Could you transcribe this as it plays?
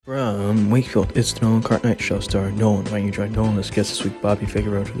From Wakefield, it's the Nolan Cart Night Show star Nolan. Why don't you join Nolan as guest this week, Bobby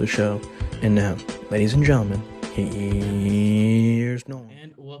Figueroa, to the show. And now, ladies and gentlemen, here's Nolan.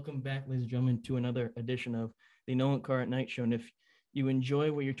 And welcome back, ladies and gentlemen, to another edition of the Nolan Cart Night Show. And if you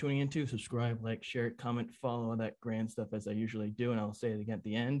enjoy what you're tuning into, subscribe, like, share, comment, follow, all that grand stuff as I usually do. And I'll say it again at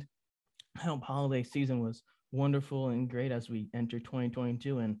the end. I hope holiday season was wonderful and great as we enter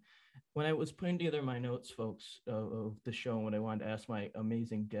 2022. And when I was putting together my notes, folks, of the show and what I wanted to ask my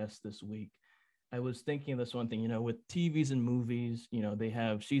amazing guest this week, I was thinking of this one thing, with TVs and movies, they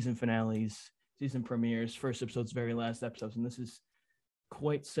have season finales, season premieres, first episodes, very last episodes. And this is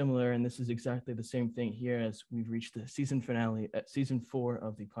quite similar. And this is exactly the same thing here as we've reached the season finale at season 4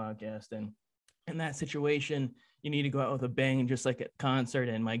 of the podcast. And in that situation, you need to go out with a bang, just like at concert.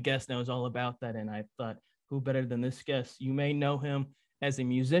 And my guest knows all about that. And I thought, who better than this guest? You may know him as a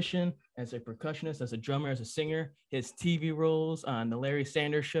musician, as a percussionist, as a drummer, as a singer, his TV roles on the Larry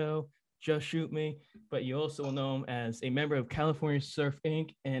Sanders Show, Just Shoot Me, but you also know him as a member of California Surf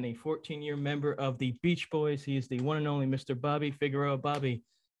Inc. and a 14-year member of the Beach Boys. He is the one and only Mr. Bobby Figueroa. Bobby,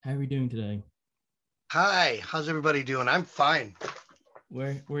 how are you doing today? Hi, how's everybody doing? I'm fine.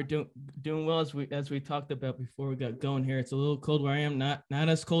 We're doing well as we talked about before we got going here. It's a little cold where I am, not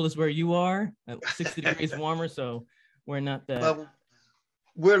as cold as where you are, at 60 degrees warmer, so we're not that. Well,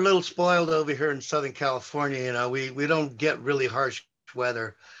 we're a little spoiled over here in Southern California. We don't get really harsh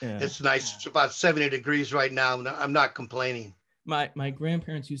weather. Yeah. It's nice. It's about 70 degrees right now. I'm not complaining. My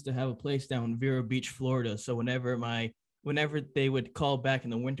grandparents used to have a place down in Vero Beach, Florida. So whenever they would call back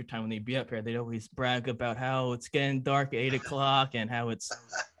in the wintertime when they'd be up here, they'd always brag about how it's getting dark at 8 o'clock and how it's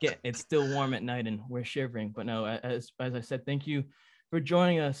still warm at night and we're shivering. But no, as I said, thank you for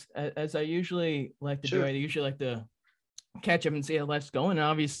joining us. As I usually like to do, I usually like to catch up and see how life's going.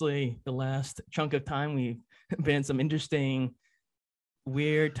 Obviously, the last chunk of time, we've been in some interesting,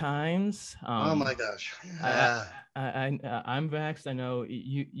 weird times. Oh my gosh! I'm vaxxed. I know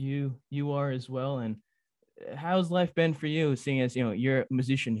you are as well. And how's life been for you, seeing as you're a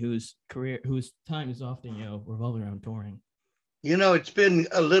musician whose time is often revolving around touring? It's been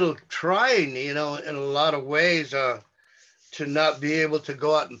a little trying, in a lot of ways, to not be able to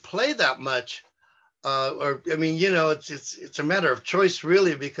go out and play that much. It's a matter of choice,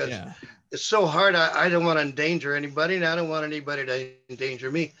 really, because it's so hard. I don't want to endanger anybody, and I don't want anybody to endanger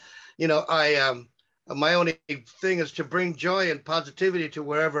me. My only thing is to bring joy and positivity to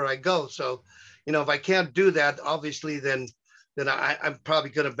wherever I go. So, if I can't do that, obviously, then I'm probably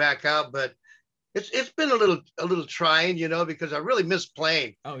going to back out. But it's been a little trying, because I really miss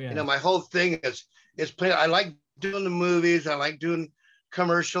playing. Oh yeah. My whole thing is playing. I like doing the movies. I like doing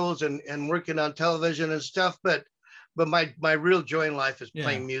commercials and working on television and stuff, but my real joy in life is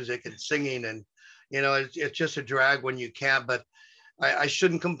playing music and singing, and it's just a drag when you can't. But I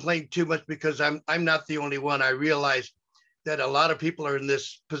shouldn't complain too much, because I'm not the only one. I realize that a lot of people are in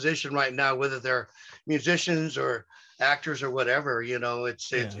this position right now, whether they're musicians or actors or whatever.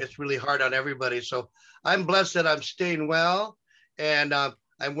 It's really hard on everybody. So I'm blessed that I'm staying well, and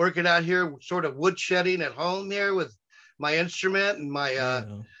I'm working out here, sort of woodshedding at home here with my instrument and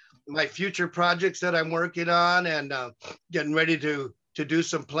my future projects that I'm working on, and getting ready to do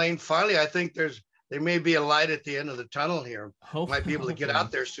some playing. Finally, I think there may be a light at the end of the tunnel here. Hopefully, might be able to get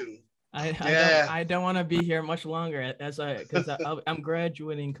out there soon. I don't want to be here much longer because I'm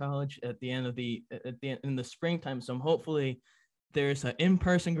graduating college at the end in the springtime. So hopefully there's an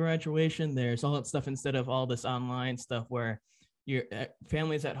in-person graduation. There's all that stuff instead of all this online stuff where your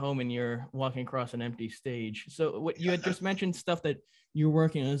family's at home and you're walking across an empty stage. So what you had just mentioned, stuff that you're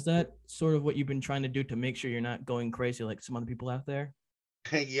working on, is that sort of what you've been trying to do to make sure you're not going crazy like some other people out there?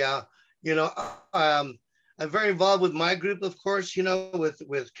 Yeah. I'm very involved with my group, of course,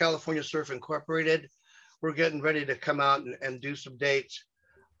 with California Surf Incorporated. We're getting ready to come out and do some dates,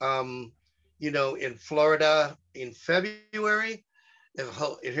 in Florida in February. And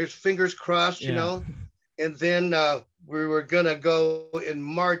here's fingers crossed, And then we were going to go in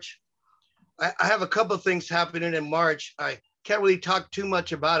March. I have a couple of things happening in March. I can't really talk too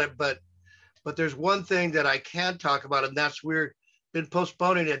much about it, but there's one thing that I can talk about, and that's we've been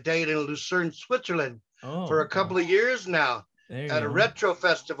postponing a date in Lucerne, Switzerland for a couple of years now at a retro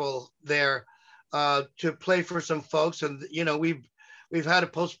festival there to play for some folks. And, we've had to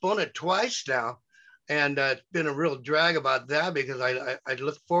postpone it twice now. And it's been a real drag about that, because I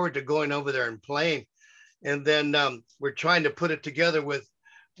look forward to going over there and playing. And then we're trying to put it together with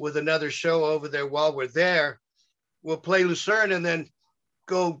another show over there while we're there. We'll play Lucerne and then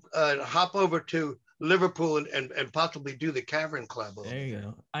go hop over to Liverpool and possibly do the Cavern Club. There you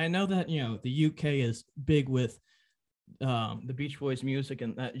go. I know that, the UK is big with the Beach Boys music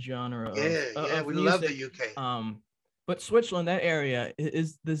and that genre Yeah, of we love music. the UK. But Switzerland, that area,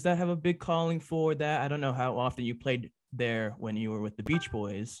 does that have a big calling for that? I don't know how often you played there when you were with the Beach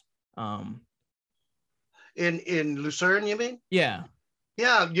Boys. In Lucerne, you mean? Yeah.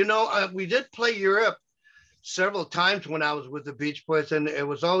 Yeah, we did play Europe several times when I was with the Beach Boys, and it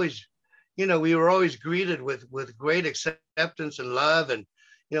was always, we were always greeted with great acceptance and love, and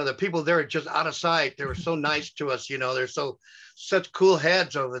the people there are just out of sight. They were so nice to us. They're such cool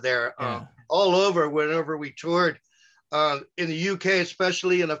heads over there, Yeah. all over whenever we toured, in the UK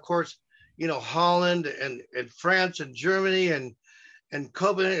especially, and of course, Holland and France and Germany and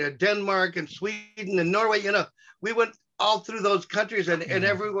Copenhagen, Denmark and Sweden and Norway. We went all through those countries, and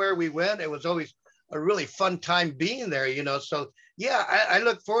everywhere we went, it was always a really fun time being there. So yeah, I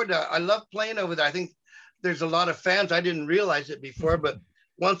look forward to. I love playing over there. I think there's a lot of fans. I didn't realize it before, but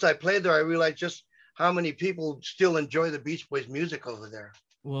once I played there, I realized just how many people still enjoy the Beach Boys music over there.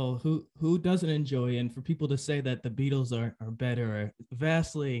 Well, who doesn't enjoy? And for people to say that the Beatles are better, are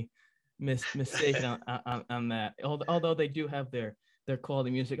vastly mistaken on that. Although they do have their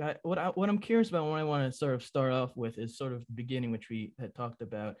quality music. What I'm curious about, what I want to sort of start off with, is sort of the beginning, which we had talked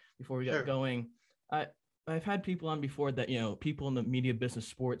about before we got going. I've had people on before that, people in the media business,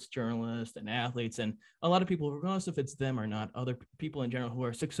 sports journalists and athletes, and a lot of people, regardless if it's them or not, other people in general who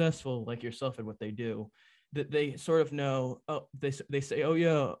are successful like yourself at what they do, that they sort of know, they say, oh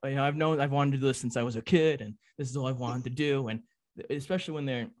yeah, I've wanted to do this since I was a kid, and this is all I've wanted to do. And especially when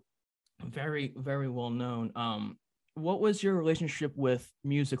they're very, very well known. What was your relationship with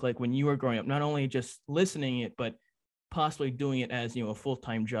music like when you were growing up? Not only just listening it, but possibly doing it as, a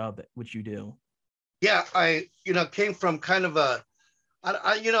full-time job, which you do. Yeah, I came from kind of a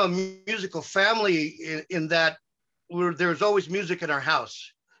musical family in that there was always music in our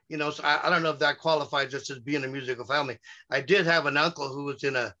house. So I don't know if that qualifies us as being a musical family. I did have an uncle who was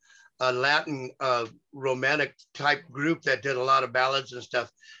in a Latin romantic type group that did a lot of ballads and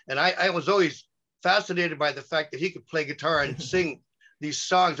stuff. And I was always fascinated by the fact that he could play guitar and sing these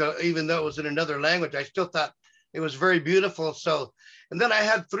songs, even though it was in another language. I still thought it was very beautiful. So, and then I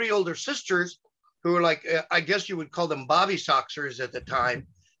had 3 older sisters who were like, I guess you would call them Bobby Soxers at the time.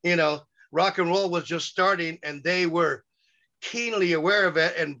 Rock and roll was just starting, and they were keenly aware of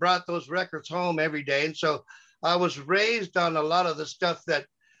it and brought those records home every day. And so I was raised on a lot of the stuff that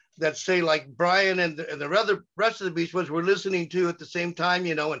say like Brian and the rest of the Beach Boys were listening to at the same time,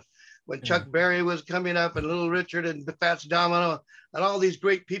 and when Chuck Berry was coming up, and Little Richard and the Fats Domino and all these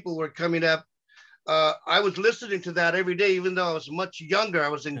great people were coming up. I was listening to that every day, even though I was much younger. I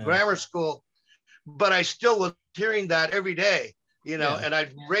was in grammar school, but I still was hearing that every day, and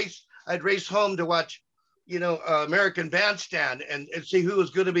I'd race home to watch, American Bandstand and see who was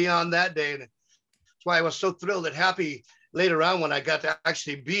going to be on that day. And that's why I was so thrilled and happy later on when I got to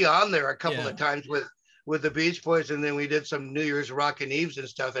actually be on there a couple of times with the Beach Boys. And then we did some New Year's Rockin' Eves and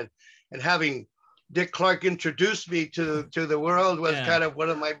stuff. And having Dick Clark introduce me to the world was kind of one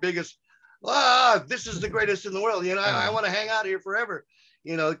of my biggest, this is the greatest in the world. I want to hang out here forever,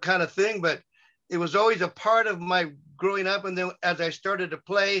 kind of thing. But it was always a part of my growing up. And then as I started to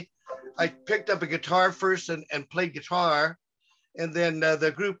play, I picked up a guitar first and played guitar. And then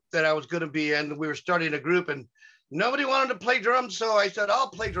the group that I was going to be in, we were starting a group, and nobody wanted to play drums. So I said, I'll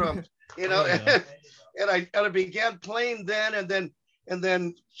play drums, and I began playing then. And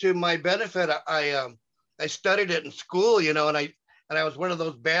then to my benefit, I studied it in school, and I was one of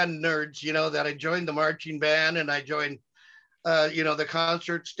those band nerds, that I joined the marching band, and I joined, the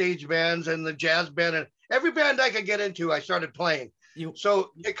concert stage bands and the jazz band, and every band I could get into, I started playing.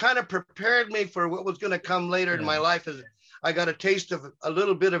 So it kind of prepared me for what was going to come later in my life. As I got a taste of a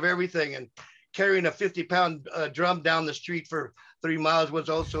little bit of everything, and carrying a 50-pound drum down the street for 3 miles was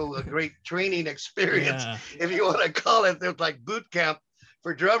also a great training experience, if you want to call it. It was like boot camp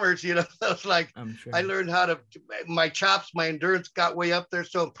for drummers, It was like, sure. I learned how to, my chops, my endurance got way up there.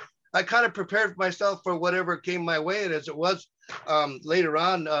 So I kind of prepared myself for whatever came my way. And as it was later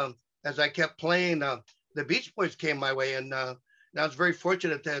on, as I kept playing, the Beach Boys came my way. And I was very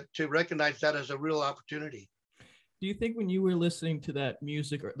fortunate to recognize that as a real opportunity. Do you think when you were listening to that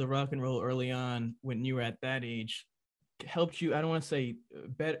music, or the rock and roll early on, when you were at that age, helped you, I don't want to say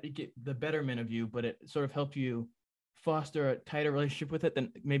get the betterment of you, but it sort of helped you foster a tighter relationship with it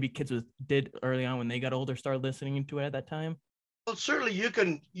than maybe kids did early on when they got older, started listening to it at that time? Well, certainly you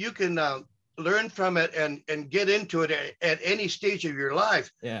can learn from it and get into it at any stage of your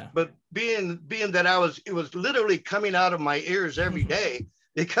life. Yeah. But being that it was literally coming out of my ears every day,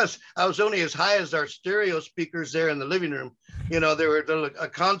 because I was only as high as our stereo speakers there in the living room. There were a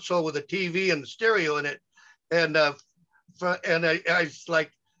console with a TV and stereo in it. And and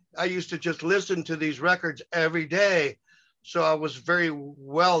I used to just listen to these records every day. So I was very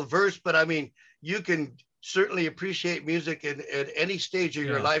well versed, but I mean, you can certainly appreciate music at any stage of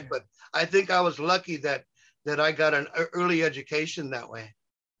your life. But I think I was lucky that I got an early education that way.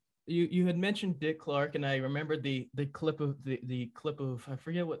 You had mentioned Dick Clark, and I remember the clip of the clip of, I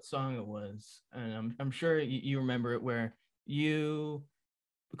forget what song it was, and I'm sure you remember it, where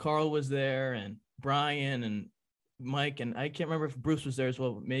Carl was there, and Brian and Mike, and I can't remember if Bruce was there as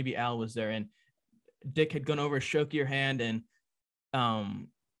well, but maybe Al was there, and Dick had gone over, shook your hand, and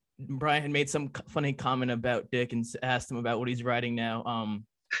Brian had made some funny comment about Dick and asked him about what he's writing now.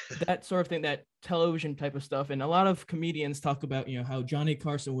 That sort of thing, that television type of stuff. And a lot of comedians talk about, how Johnny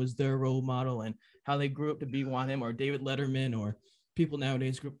Carson was their role model and how they grew up to be one him, or David Letterman, or people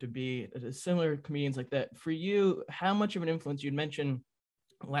nowadays grew up to be similar comedians like that. For you, how much of an influence, you'd mentioned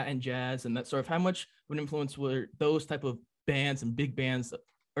Latin jazz and that sort of, how much of an influence were those type of bands and big bands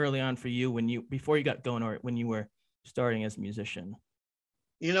early on for you before you got going, or when you were starting as a musician?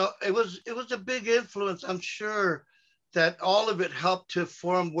 It was a big influence. I'm sure that all of it helped to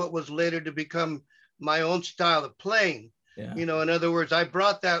form what was later to become my own style of playing. Yeah. In other words, I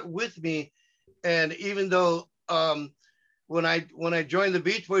brought that with me. And even though when I joined the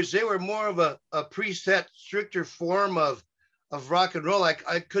Beach Boys, they were more of a preset, stricter form of rock and roll. I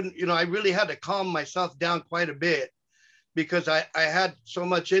couldn't, I really had to calm myself down quite a bit, because I had so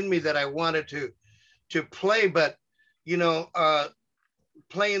much in me that I wanted to play. But,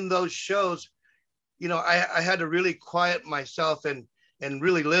 playing those shows, I had to really quiet myself and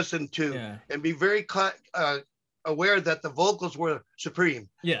really listen to and be very aware that the vocals were supreme.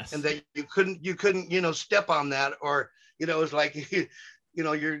 Yes. And that you couldn't, step on that, or, it was like,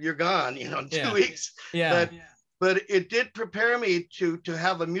 you're gone, in 2 weeks. Yeah. But it did prepare me to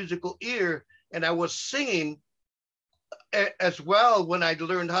have a musical ear, and I was singing as well. When I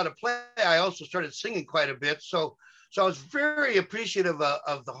learned how to play, I also started singing quite a bit. So I was very appreciative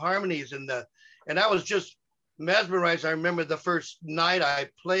of the harmonies and I was just mesmerized. I remember the first night I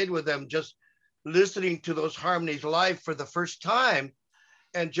played with them, just listening to those harmonies live for the first time,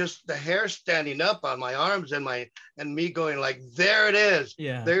 and just the hair standing up on my arms and me going like, there it is.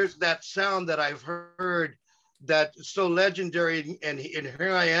 Yeah. There's that sound that I've heard that's so legendary, and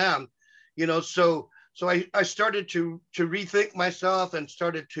here I am, so I started to rethink myself and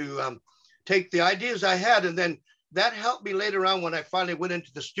started to take the ideas I had, and then that helped me later on when I finally went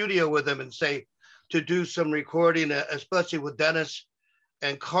into the studio with them and to do some recording, especially with Dennis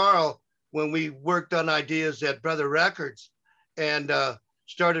and Carl, when we worked on ideas at Brother Records and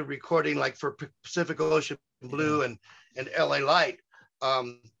started recording, like for Pacific Ocean Blue and LA Light,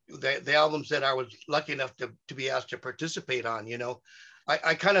 the albums that I was lucky enough to be asked to participate on.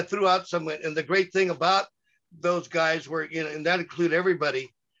 I kind of threw out some, and the great thing about those guys were, and that included everybody,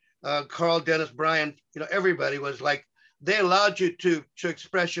 Carl, Dennis, Brian, everybody was like, they allowed you to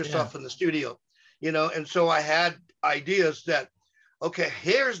express yourself in the studio, and so I had ideas that, okay,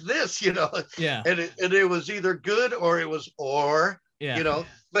 here's this, and it was either good or it was,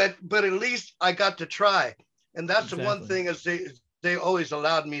 but at least I got to try. And that's the one thing, is they always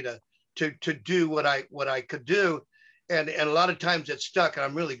allowed me to do what I could do. And a lot of times it stuck, and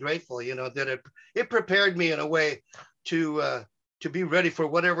I'm really grateful, that it prepared me in a way to be ready for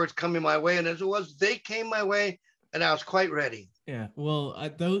whatever is coming my way. And as it was, they came my way, and I was quite ready. Yeah. Well,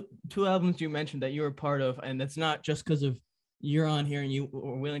 those two albums you mentioned that you were part of, and that's not just because of you're on here and you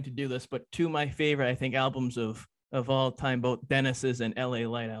were willing to do this, but two of my favorite, I think, albums of all time, both Dennis's and LA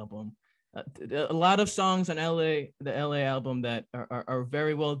Light album. A lot of songs on the LA album that are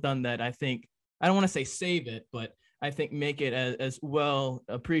very well done, that I think, I don't want to say save it, but I think make it as well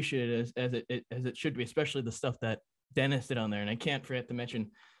appreciated as it should be, especially the stuff that Dennis did on there. And I can't forget to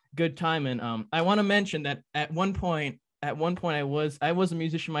mention Good Time. And I want to mention that at one point I was a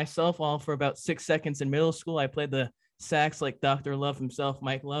musician myself, all for about 6 seconds in middle school. I played the sax like Dr. Love himself,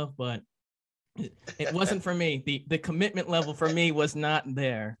 Mike Love, but it wasn't for me. The commitment level for me was not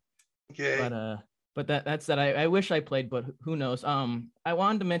there. Okay. But that's that. I wish I played, but who knows? I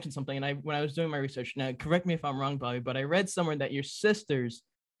wanted to mention something, and when I was doing my research, now correct me if I'm wrong, Bobby, but I read somewhere that your sisters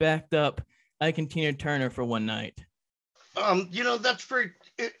backed up Ike and Tina Turner for one night. That's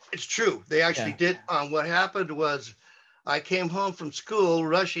it's true. They actually did. What happened was, I came home from school,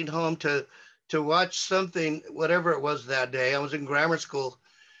 rushing home to watch something, whatever it was that day. I was in grammar school,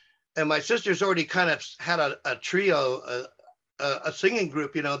 and my sisters already kind of had a trio, a singing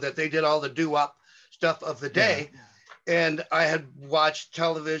group, that they did all the doo-wop stuff of the day. Yeah. And I had watched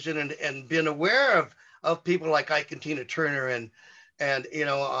television and been aware of people like Ike and Tina Turner and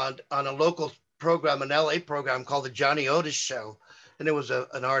on a local program, an LA program called the Johnny Otis Show. And it was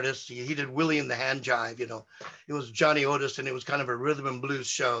an artist. He did Willie and the Hand Jive, It was Johnny Otis, and it was kind of a rhythm and blues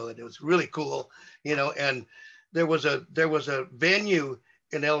show, and it was really cool, And there was a venue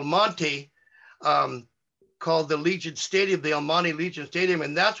in El Monte called the Legion Stadium, the El Monte Legion Stadium,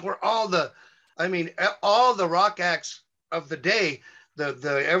 and that's where all the rock acts of the day, the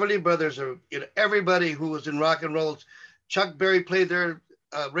Everly Brothers, or everybody who was in rock and roll. Chuck Berry played there,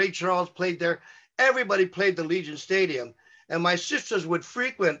 Ray Charles played there. Everybody played the Legion Stadium, and my sisters would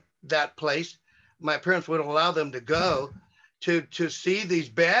frequent that place. My parents would allow them to go to see these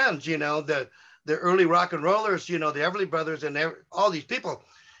bands, the early rock and rollers, the Everly Brothers, and all these people.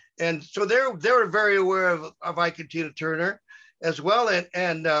 And so they were very aware of Ike and Tina Turner as well.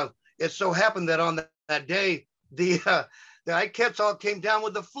 And it so happened that on that day, the Ikeettes all came down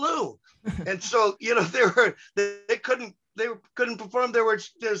with the flu. And so, they couldn't perform.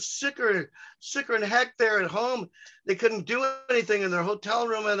 They're sicker than heck there at home. They couldn't do anything in their hotel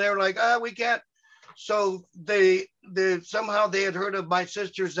room, and they were like, we can't. So they somehow they had heard of my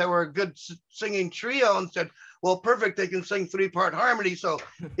sisters that were a good singing trio and said, well, perfect, they can sing 3-part harmony. So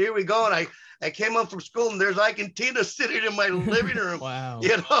here we go. And I came home from school, and there's Ike and Tina sitting in my living room. Wow.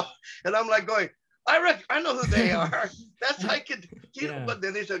 And I'm like going, I know who they are. That's Ike and Tina. Yeah. But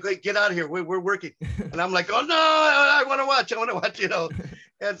then they said, get out of here. We're working. And I'm like, oh no, I want to watch.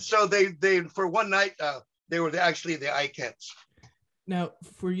 And so they for one night, they were actually the Ikeettes. Now,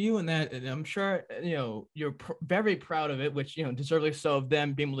 for you and that, and I'm sure, you're very proud of it, which, deservedly so, of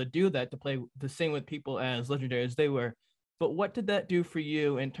them being able to do that, to sing with people as legendary as they were. But what did that do for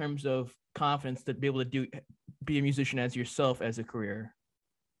you in terms of confidence to be able to be a musician as yourself as a career?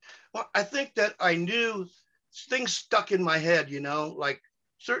 Well, I think that I knew things stuck in my head, like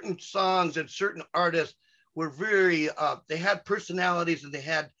certain songs and certain artists were very, they had personalities and they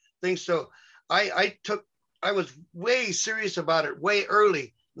had things. So I was way serious about it way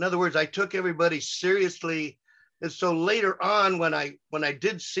early. In other words, I took everybody seriously. And so later on, when I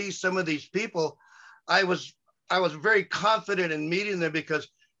did see some of these people, I was very confident in meeting them because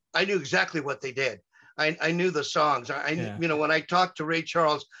I knew exactly what they did. I knew the songs. When I talked to Ray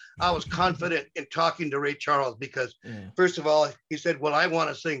Charles, I was confident in talking to Ray Charles because first of all, he said, well, I want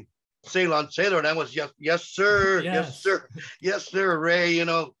to sing Ceylon Sailor. And I was, yes, sir. Yes, sir. Yes, sir, Ray.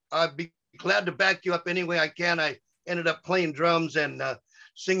 I'd be glad to back you up any way I can. I ended up playing drums and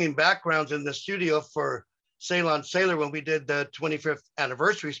singing backgrounds in the studio for Ceylon Sailor when we did the 25th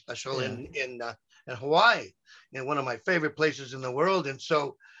anniversary special in Hawaii, in one of my favorite places in the world. And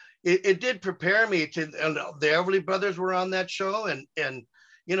so it did prepare me to, and the Everly Brothers were on that show, and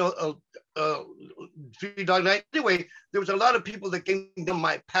Three Dog Night. Anyway, there was a lot of people that came down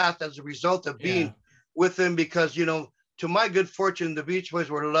my path as a result of being with them because, to my good fortune, the Beach Boys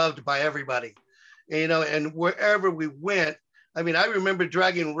were loved by everybody, and wherever we went, I remember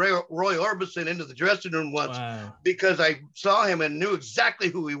dragging Roy Orbison into the dressing room once because I saw him and knew exactly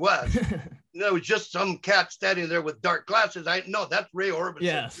who he was. It was just some cat standing there with dark glasses. I know that's Ray Orbison.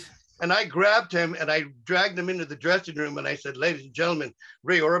 Yes. And I grabbed him and I dragged him into the dressing room and I said, ladies and gentlemen,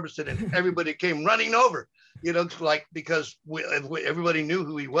 Ray Orbison, and everybody came running over, because everybody knew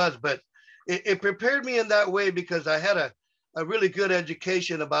who he was. But it prepared me in that way because I had a really good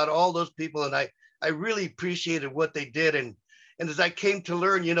education about all those people. And I really appreciated what they did. And as I came to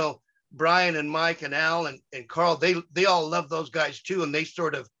learn, Brian and Mike and Al and Carl, they all loved those guys too. And they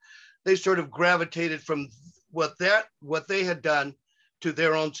sort of gravitated from what they had done to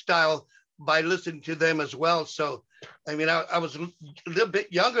their own style by listening to them as well. So, I was a little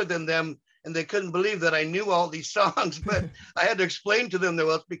bit younger than them and they couldn't believe that I knew all these songs, but I had to explain to them that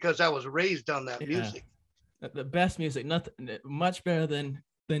was because I was raised on that music. The best music, nothing much better than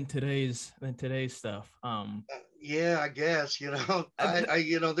today's stuff. Yeah, I guess,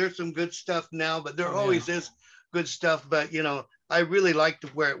 there's some good stuff now, but there always is good stuff. But, I really liked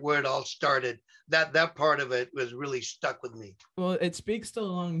where it all started. That part of it was really stuck with me. Well, it speaks to the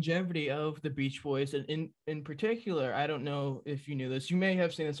longevity of the Beach Boys. And in particular, I don't know if you knew this, you may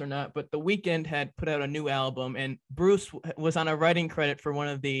have seen this or not, but The Weeknd had put out a new album and Bruce was on a writing credit for one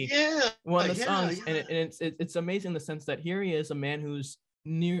of the songs. Yeah. And it's amazing in the sense that here he is, a man who's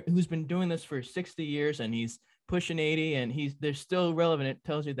been doing this for 60 years and he's pushing 80 and they're still relevant. It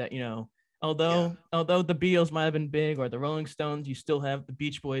tells you that, although the Beatles might have been big or the Rolling Stones, you still have the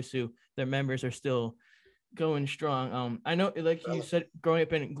Beach Boys who their members are still going strong. I know, like you said, growing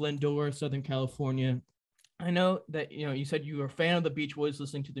up in Glendora, Southern California, I know that, you said you were a fan of the Beach Boys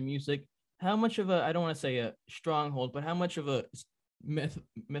listening to the music. How much of I don't want to say a stronghold, but how much of a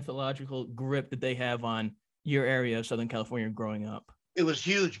mythological grip did they have on your area of Southern California growing up? it was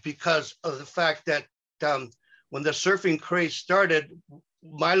huge because of the fact that when the surfing craze started,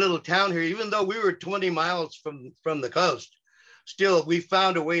 my little town here, even though we were 20 miles from the coast, still we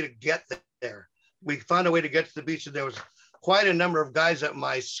found a way to get there. We found a way to get to the beach, and there was quite a number of guys at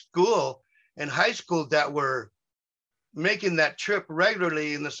my school and high school that were making that trip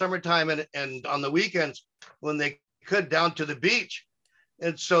regularly in the summertime and on the weekends when they could down to the beach.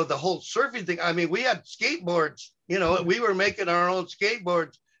 And so the whole surfing thing, I mean, we had skateboards, we were making our own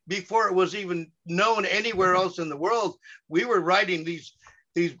skateboards before it was even known anywhere else in the world. We were riding these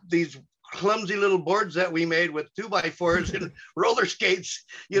clumsy little boards that we made with 2x4s and roller skates,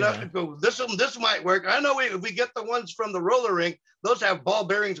 this might work. I know if we get the ones from the roller rink, those have ball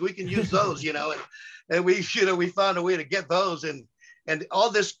bearings, we can use those, and we found a way to get those. And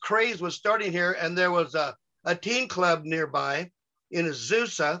all this craze was starting here. And there was a teen club nearby in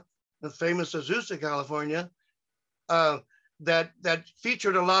Azusa, the famous Azusa, California, that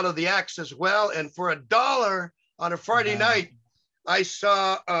featured a lot of the acts as well. And for $1 on a Friday night, I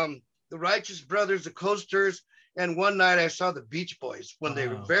saw the Righteous Brothers, the Coasters, and one night I saw the Beach Boys when they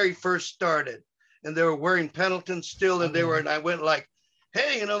very first started, and they were wearing Pendleton still, and and I went like,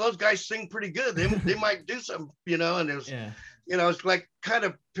 hey, those guys sing pretty good. They might do something, and it was, it's like kind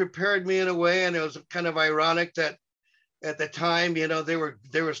of prepared me in a way, and it was kind of ironic that at the time, they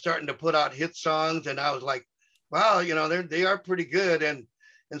were starting to put out hit songs, and I was like, wow, they are pretty good. And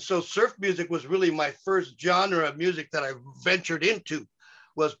so surf music was really my first genre of music that I ventured into,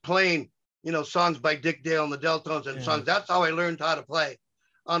 was playing, songs by Dick Dale and the Deltones and songs. That's how I learned how to play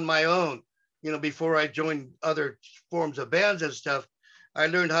on my own, before I joined other forms of bands and stuff. I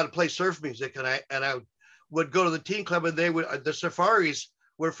learned how to play surf music, and I would go to the teen club, and the Safaris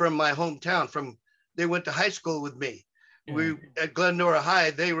were from my hometown. They went to high school with me. We at Glendora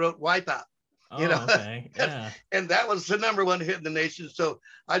High, they wrote Wipeout. Okay. Yeah. And that was the #1 hit in the nation. So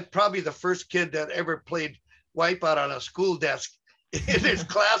I'm probably the first kid that ever played Wipeout on a school desk in his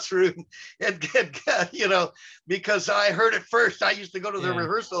classroom, and because I heard it first. I used to go to the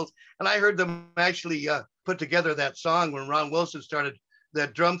rehearsals, and I heard them actually put together that song when Ron Wilson started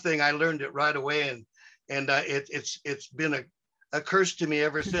that drum thing. I learned it right away, and it's been a curse to me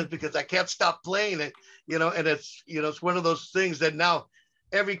ever since, because I can't stop playing it, and it's one of those things that now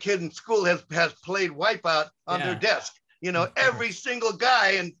every kid in school has played Wipeout on their desk. Every single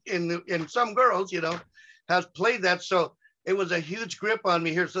guy and some girls, has played that. So it was a huge grip on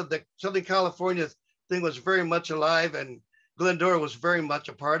me here. So the Southern California thing was very much alive, and Glendora was very much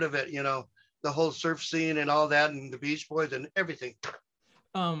a part of it, the whole surf scene and all that, and the Beach Boys and everything.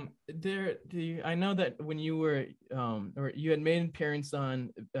 I know that when you were or you had made an appearance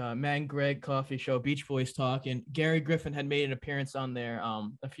on Matt and Greg Coffee Show, Beach Boys Talk, and Gary Griffin had made an appearance on there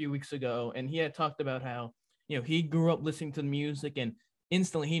a few weeks ago, and he had talked about how he grew up listening to the music, and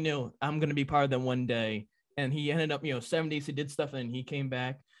instantly he knew, I'm going to be part of them one day. And he ended up 70s, he did stuff, and he came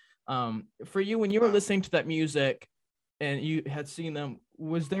back. For you, when you were listening to that music and you had seen them,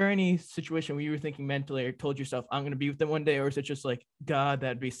 was there any situation where you were thinking mentally or told yourself, I'm going to be with them one day? Or is it just like, God,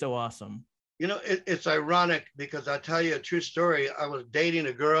 that'd be so awesome? It's ironic, because I'll tell you a true story. I was dating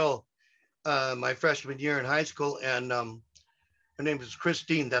a girl my freshman year in high school, and her name was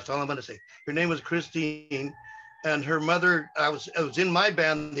Christine. That's all I'm going to say. Her name was Christine, and her mother, I was in my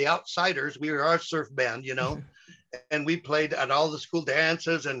band, The Outsiders. We were our surf band, and we played at all the school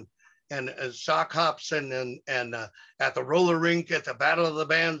dances and sock hops and at the roller rink, at the Battle of the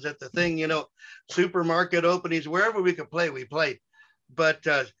Bands, at the thing, supermarket openings, wherever we could play, we played. But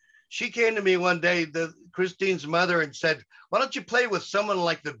she came to me one day, Christine's mother, and said, why don't you play with someone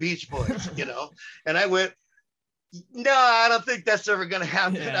like the Beach Boys, And I went, no, I don't think that's ever going to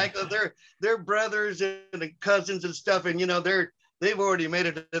happen. Yeah. I go, they're brothers and cousins and stuff, and they've already made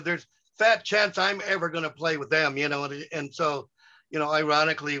it. There's fat chance I'm ever going to play with them, and so,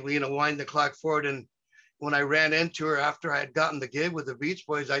 ironically, we, wind the clock forward. And when I ran into her after I had gotten the gig with the Beach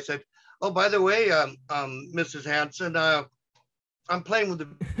Boys, I said, oh, by the way, Mrs. Hanson, I'm playing with the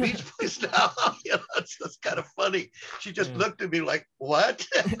Beach Boys now. It's just kind of funny. She just looked at me like, what?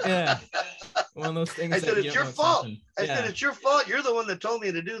 Yeah. One of those things. I said, it's your fault. I said, it's your fault. You're the one that told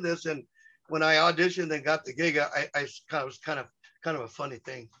me to do this. And when I auditioned and got the gig, I was kind of a funny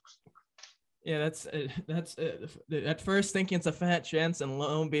thing. Yeah, that's at first thinking it's a fat chance, and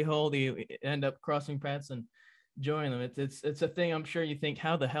lo and behold, you end up crossing paths and join them. It's a thing. I'm sure you think,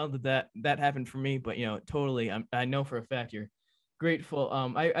 how the hell did that happen for me? But totally, I know for a fact you're grateful.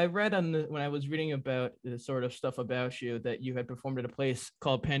 I read when I was reading about the sort of stuff about you, that you had performed at a place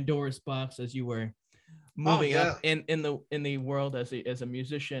called Pandora's Box as you were moving up in the world as a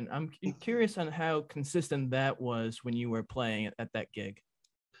musician. I'm curious on how consistent that was when you were playing at that gig.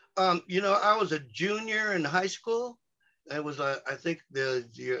 I was a junior in high school. It was I think the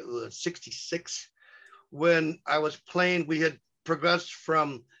year 66 when I was playing. We had progressed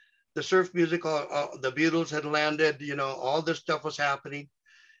from the surf music. The Beatles had landed. All this stuff was happening,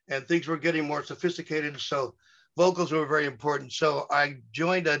 and things were getting more sophisticated. So vocals were very important. So I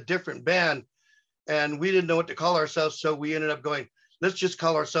joined a different band, and we didn't know what to call ourselves. So we ended up going, let's just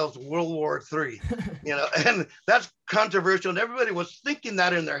call ourselves World War III, and that's controversial. And everybody was thinking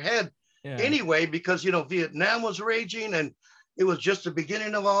that in their head anyway, because, Vietnam was raging and it was just the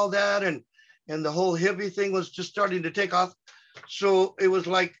beginning of all that. And the whole hippie thing was just starting to take off. So it was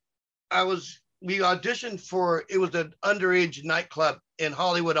like we auditioned for, it was an underage nightclub in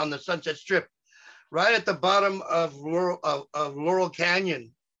Hollywood on the Sunset Strip, right at the bottom of Laurel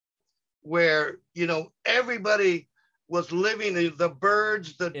Canyon, where, everybody was living, the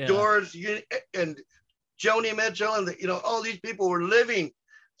Byrds, the Doors, and Joni Mitchell, and all these people were living.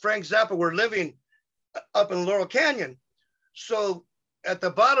 Frank Zappa were living up in Laurel Canyon. So at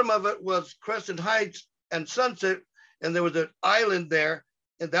the bottom of it was Crescent Heights and Sunset, and there was an island there,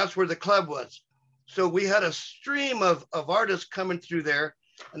 and that's where the club was. So we had a stream of artists coming through there,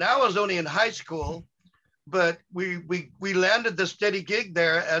 and I was only in high school, but we landed the steady gig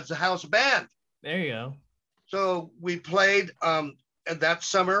there as a house band. There you go. So we played that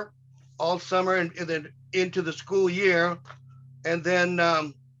summer, all summer, and then into the school year. And then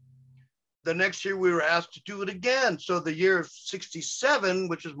the next year we were asked to do it again. So the year of 67,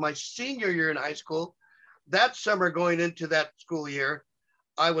 which was my senior year in high school, that summer going into that school year,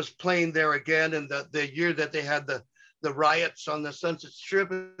 I was playing there again. And the year that they had the riots on the Sunset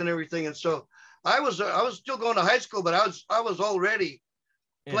Strip and everything. And so I was still going to high school, but I was already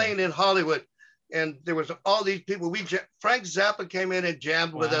playing in Hollywood. And there was all these people. Frank Zappa came in and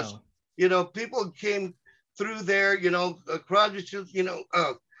jammed with us. People came through there. Crosby,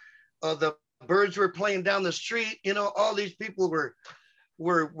 the Byrds were playing down the street. All these people were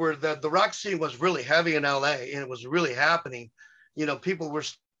the rock scene was really heavy in LA, and it was really happening. People were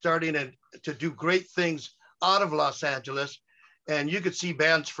starting to do great things out of Los Angeles, and you could see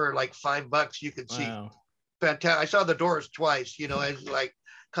bands for like $5. You could see fantastic. I saw the Doors twice. It's like,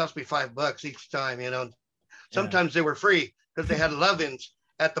 cost me $5 each time. Sometimes they were free because they had love-ins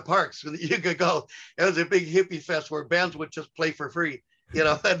at the parks. You could go. It was a big hippie fest where bands would just play for free.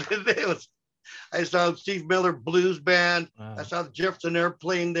 I saw Steve Miller Blues Band. Wow. I saw the Jefferson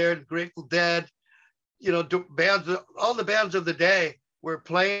Airplane there, the Grateful Dead. Bands, all the bands of the day were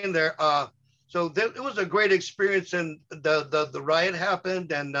playing there. So it was a great experience, and the riot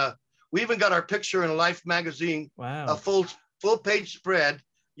happened, and we even got our picture in Life magazine. Wow. A full page spread.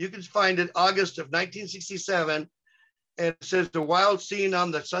 You can find it August of 1967, and it says the wild scene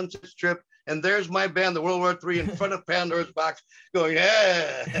on the Sunset Strip. And there's my band, the World War III, in front of Pandora's Box, going,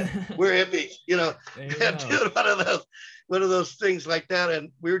 "Yeah, we're hippies," Dude, one of those things like that.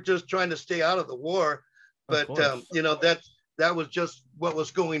 And we were just trying to stay out of the war, but that was just what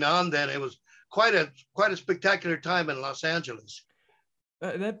was going on then. It was quite a spectacular time in Los Angeles.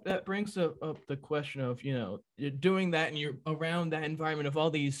 That brings up the question of, you're doing that and you're around that environment of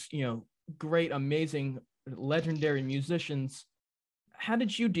all these, great, amazing, legendary musicians. How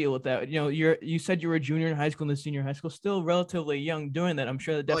did you deal with that? You said you were a junior in high school and a senior in high school, still relatively young doing that. I'm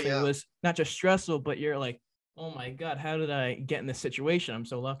sure that definitely was not just stressful, but you're like, oh my God, how did I get in this situation? I'm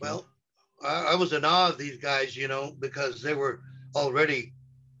so lucky. Well, I was in awe of these guys, because they were already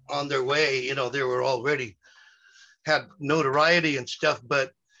on their way. They were already had notoriety and stuff,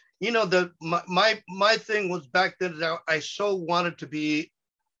 but my thing was back then that I so wanted to be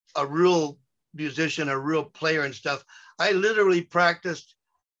a real musician, a real player and stuff. I literally practiced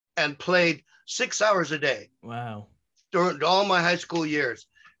and played 6 hours a day. Wow. During all my high school years.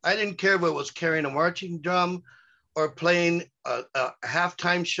 I didn't care if it was carrying a marching drum or playing a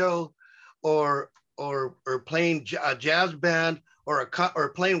halftime show or playing a jazz band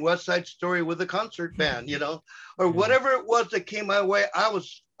or playing West Side Story with a concert band, or whatever it was that came my way. I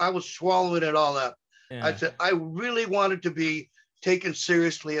was swallowing it all up. Yeah. I said, I really wanted to be taken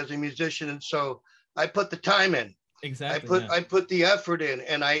seriously as a musician. And so I put the time in. Exactly. I put the effort in,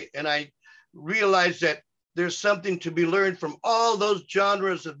 and I realized that there's something to be learned from all those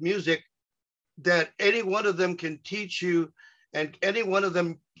genres of music, that any one of them can teach you, and any one of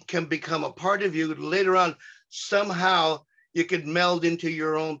them can become a part of you later on. Somehow you could meld into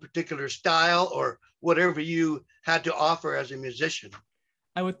your own particular style or whatever you had to offer as a musician.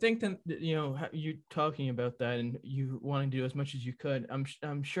 I would think that, you know, you talking about that and you wanting to do as much as you could.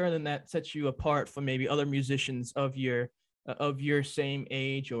 I'm sure then that sets you apart from maybe other musicians of your same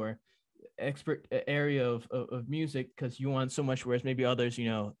age or expert area of music, because you want so much, whereas maybe others, you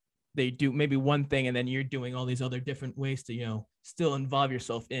know, they do maybe one thing and then you're doing all these other different ways to, you know, still involve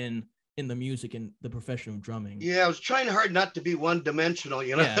yourself in the music and the profession of drumming. Yeah, I was trying hard not to be one dimensional,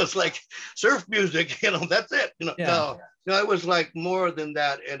 you know. Yeah. It's like surf music, you know, that's it. You know, Yeah. no, it was like more than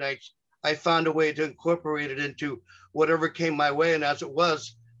that. And I found a way to incorporate it into whatever came my way. And as it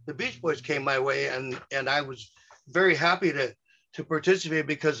was, the Beach Boys came my way, and I was very happy to participate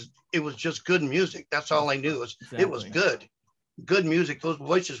because it was just good music. That's all I knew. It was good music. Those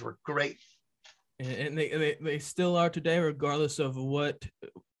voices were great. And they still are today, regardless of what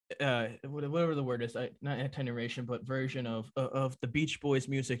whatever the word is, not iteration, but version of the Beach Boys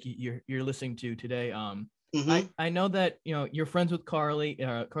music you're listening to today. I know that, you know, you're friends with Carly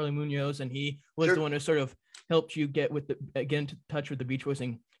Munoz, and he was the one who sort of helped you get into touch with the Beach Boys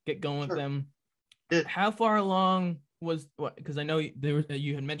and get going with them. How far along was what? Because I know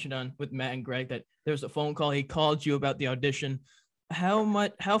you had mentioned on with Matt and Greg that there was a phone call. He called you about the audition.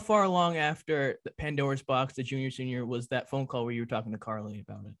 How far along after the Pandora's Box, the junior senior, was that phone call where you were talking to Carly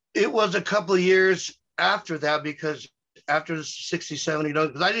about it? It was a couple of years after that, because after 67, you know,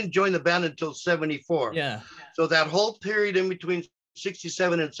 because I didn't join the band until 74. Yeah. So that whole period in between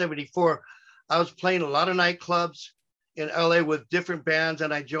 67 and 74, I was playing a lot of nightclubs in LA with different bands.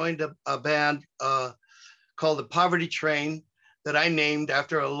 And I joined a band called the Poverty Train that I named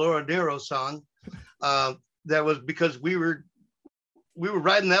after a Laura Nyro song. That was because we were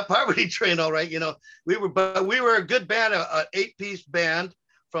riding that poverty train, all right. You know, we were a good band, an 8-piece band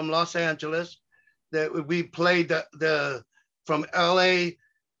from Los Angeles that we played from LA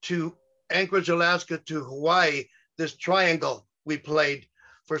to Anchorage, Alaska to Hawaii, this triangle we played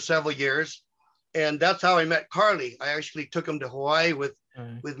for several years. And that's how I met Carly. I actually took him to Hawaii with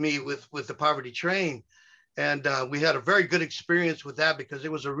me with the Poverty Train. And we had a very good experience with that because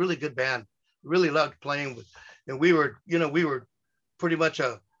it was a really good band. Really loved playing with, and we were pretty much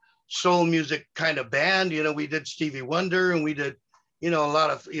a soul music kind of band. You know, we did Stevie Wonder, and we did, you know,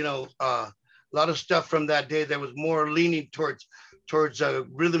 a lot of stuff from that day that was more leaning towards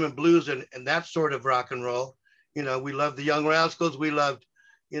rhythm and blues and that sort of rock and roll. You know, we loved the Young Rascals. We loved,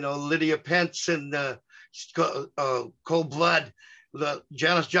 you know, Lydia Pence and Cold Blood, the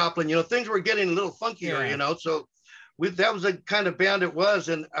Janis Joplin. You know, things were getting a little funkier. You know, so that was the kind of band it was,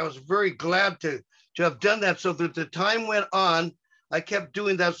 and I was very glad to have done that. So that the time went on, I kept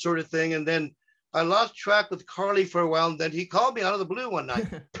doing that sort of thing. And then I lost track with Carly for a while. And then he called me out of the blue one night.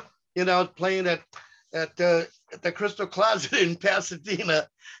 You know, I was playing at the Crystal Closet in Pasadena,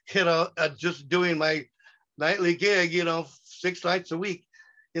 you know, just doing my nightly gig, you know, 6 nights a week,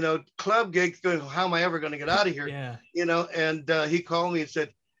 you know, club gigs, going, how am I ever going to get out of here? Yeah. You know, and he called me and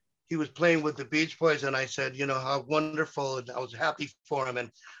said he was playing with the Beach Boys. And I said, you know, how wonderful. And I was happy for him.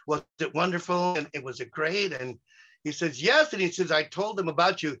 And was it wonderful? And was it great? And he says, yes. And he says, I told them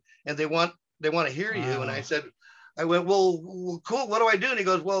about you and they want to hear you. And I went, well, cool. What do I do? And he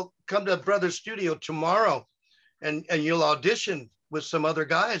goes, well, come to Brother's studio tomorrow and you'll audition with some other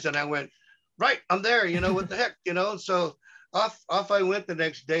guys. And I went, right, I'm there, you know, what the heck, you know? So off I went the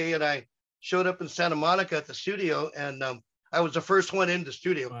next day, and I showed up in Santa Monica at the studio, and I was the first one in the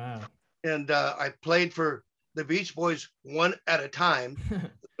studio. Wow. And I played for the Beach Boys one at a time.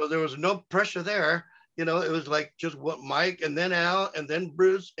 So there was no pressure there. You know, it was like just what Mike and then Al and then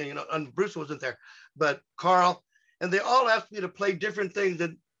Bruce, and, you know, and Bruce wasn't there, but Carl, and they all asked me to play different things.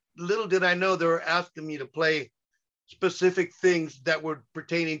 And little did I know they were asking me to play specific things that were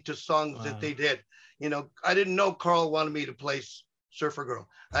pertaining to songs that they did. You know, I didn't know Carl wanted me to play Surfer Girl.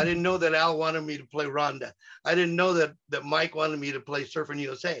 I didn't know that Al wanted me to play Rhonda. I didn't know that Mike wanted me to play Surfing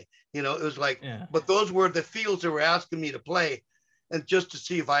USA. You know, it was like, but those were the fields that were asking me to play, and just to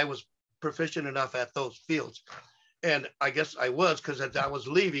see if I was proficient enough at those fields. And I guess I was, because as I was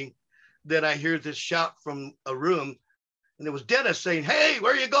leaving, then I hear this shout from a room, and it was Dennis saying, hey,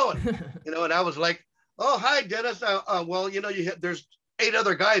 where are you going? You know, and I was like, oh, hi, Dennis. Well, you know, there's 8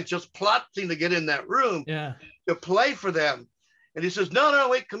 other guys just plotting to get in that room to play for them. And he says, no,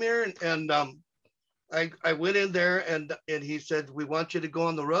 wait, come here. And I went in there, and he said, we want you to go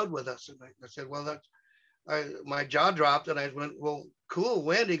on the road with us. And I said, well, my jaw dropped, and I went, well, cool,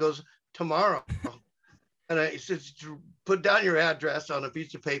 when? He goes, tomorrow. And he says, put down your address on a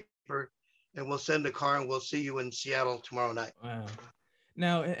piece of paper, and we'll send a car, and we'll see you in Seattle tomorrow night. Wow.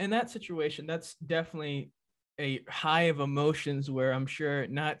 Now, in that situation, that's definitely a high of emotions, where I'm sure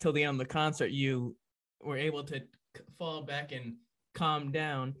not till the end of the concert you were able to fall back and calmed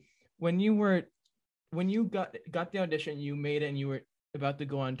down. When you got the audition, you made it, and you were about to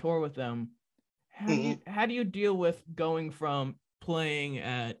go on tour with them. How do you deal with going from playing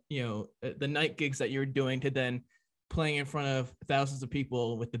at the night gigs that you're doing to then playing in front of thousands of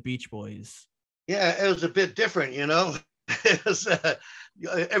people with the Beach Boys? Yeah, it was a bit different, It was,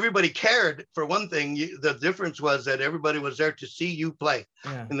 everybody cared, for one thing. The difference was that everybody was there to see you play,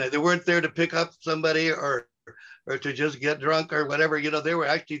 and they weren't there to pick up somebody or to just get drunk or whatever. They were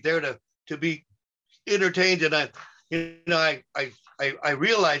actually there to be entertained. And I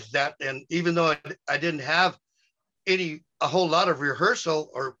realized that, and even though I didn't have a whole lot of rehearsal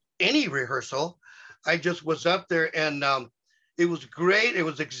or any rehearsal, I just was up there, and it was great. It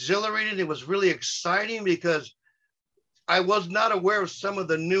was exhilarating. It was really exciting because I was not aware of some of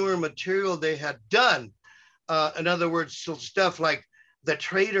the newer material they had done. In other words, so stuff like The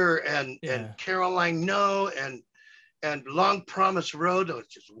Traitor and Caroline No and Long Promise Road,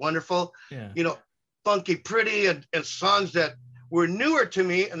 which is wonderful. Funky Pretty and songs that were newer to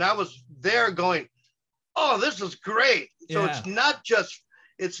me, and I was there going, oh, this is great. So it's not just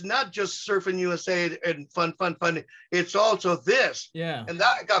Surfing USA and fun. It's also this. And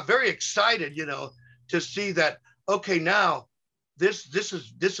that I got very excited, to see that, okay, now this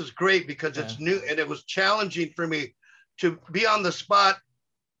is great because it's new, and it was challenging for me to be on the spot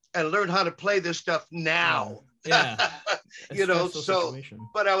and learn how to play this stuff now. But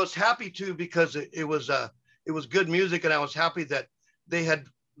I was happy to, because it was good music, and I was happy that they had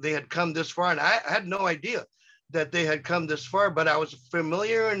come this far, and I had no idea that they had come this far, but I was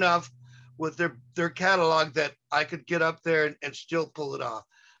familiar enough with their catalog that I could get up there and still pull it off.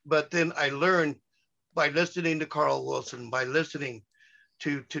 But then I learned by listening to Carl Wilson, by listening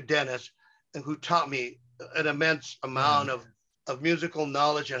to Dennis, and who taught me an immense amount of musical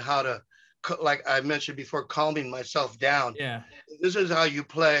knowledge and how to, like I mentioned before, calming myself down. This is how you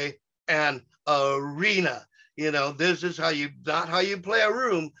play an arena. This is not how you play a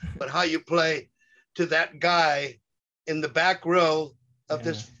room, but how you play to that guy in the back row of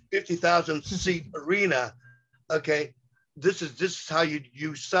this 50,000 seat arena. Okay, this is how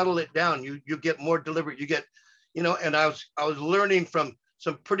you settle it down. You get more deliberate. You get, and I was learning from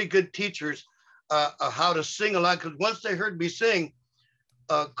some pretty good teachers how to sing a lot, because once they heard me sing,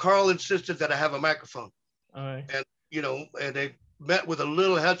 Carl insisted that I have a microphone. And and they met with a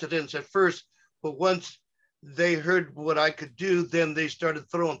little hesitance at first, but once they heard what I could do, then they started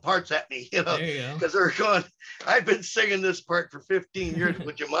throwing parts at me, because they're going, I've been singing this part for 15 years.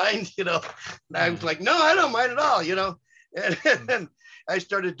 Would you mind? And I was like, no, I don't mind at all, And then I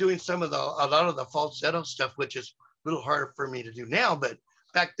started doing a lot of the falsetto stuff, which is a little harder for me to do now, but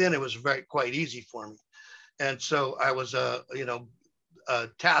back then it was quite easy for me. And so I was,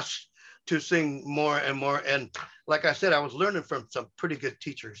 tasked to sing more and more. And like I said, I was learning from some pretty good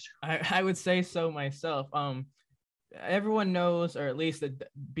teachers. I would say so myself. Everyone knows, or at least the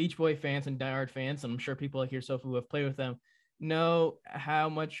Beach Boy fans and diehard fans, and I'm sure people like yourself who have played with them, know how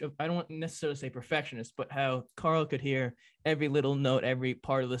much of, I don't necessarily say perfectionist, but how Carl could hear every little note, every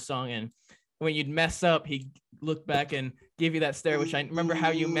part of the song. And when you'd mess up, he'd look back and give you that stare, which I remember how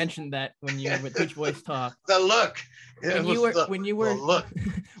you mentioned that when you were with Beach Boys Talk. The look.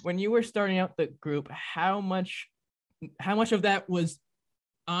 When you were starting out the group, how much of that was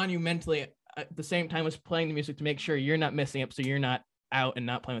on you mentally at the same time as playing the music to make sure you're not messing up, so you're not out and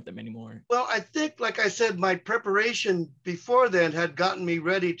not playing with them anymore? Well, I think, like I said, my preparation before then had gotten me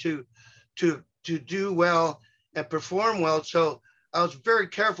ready to do well and perform well. So I was very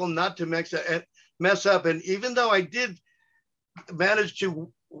careful not to mess up. And even though I did manage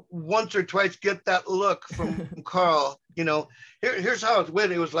to once or twice get that look from Carl, here's how it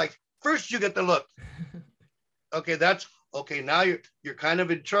went. It was like, first you get the look. Okay, that's okay. Now you're kind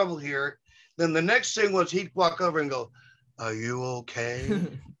of in trouble here. Then the next thing was he'd walk over and go, "Are you okay?"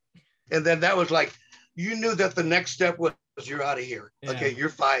 And then that was like, you knew that the next step was, you're out of here. Yeah. Okay, you're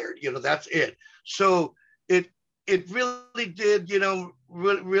fired. That's it. So it really did,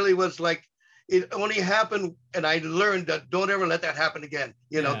 really was like, it only happened. And I learned that don't ever let that happen again.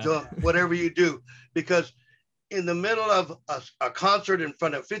 Don't, whatever you do, because in the middle of a concert in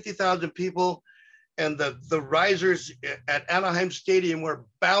front of 50,000 people, and the risers at Anaheim Stadium were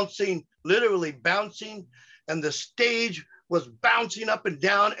bouncing, literally bouncing, and the stage was bouncing up and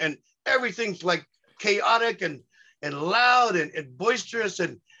down, and everything's like chaotic and loud and boisterous,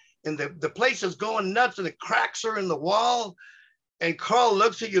 and the place is going nuts, and the cracks are in the wall, and Carl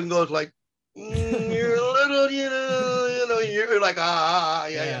looks at you and goes like, you're a little, you're like,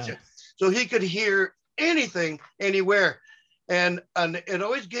 yeah. So he could hear anything, anywhere. And it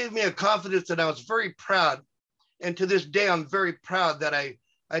always gave me a confidence, and I was very proud. And to this day, I'm very proud that I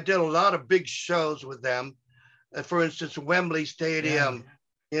did a lot of big shows with them. For instance, Wembley Stadium,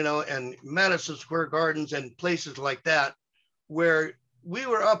 you know, and Madison Square Gardens and places like that, where we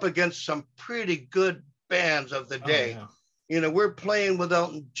were up against some pretty good bands of the day. You know, we're playing with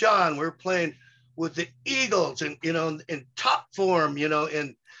Elton John, we're playing with the Eagles, and, you know, in Top Form, you know,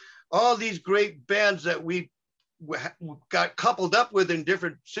 and all these great bands that we got coupled up with in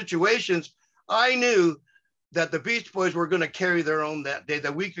different situations. I knew that the Beach Boys were going to carry their own that day,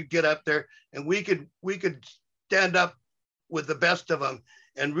 that we could get up there and we could stand up with the best of them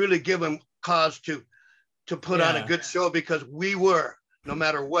and really give them cause to put on a good show, because we were, no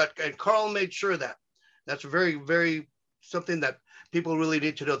matter what. And Carl made sure that. That's very, very something that people really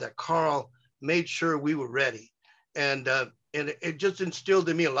need to know, that Carl made sure we were ready. And it just instilled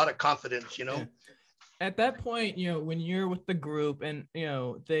in me a lot of confidence, you know. Yeah. At that point, you know, when you're with the group and, you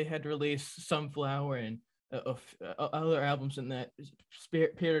know, they had released Sunflower and other albums in that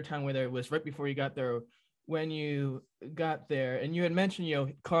period of time, whether it was right before you got there, when you got there, and you had mentioned, you know,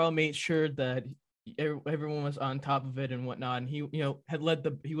 Carl made sure that everyone was on top of it and whatnot. And he, you know,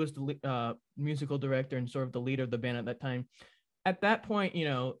 he was the musical director and sort of the leader of the band at that time. At that point, you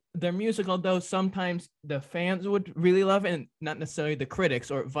know, their musical, though, sometimes the fans would really love it and not necessarily the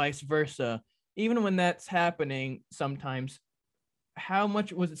critics, or vice versa. Even when that's happening, sometimes, how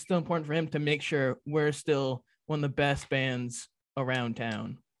much was it still important for him to make sure we're still one of the best bands around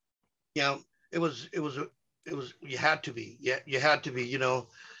town? Yeah, it was, you had to be. Yeah, you had to be, you know.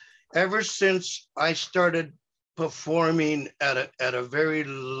 Ever since I started performing at a very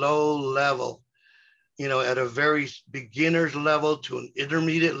low level, you know, at a very beginner's level to an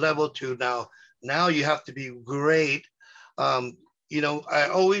intermediate level to now you have to be great. You know, I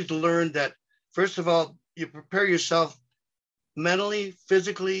always learned that, first of all, you prepare yourself mentally,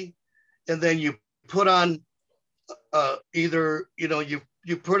 physically, and then you put on either, you know,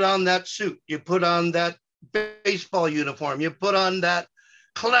 you put on that suit, you put on that baseball uniform, you put on that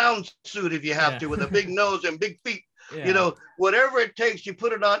clown suit if you have to, with a big nose and big feet, you know, whatever it takes, you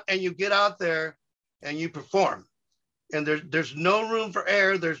put it on and you get out there and you perform. And there's no room for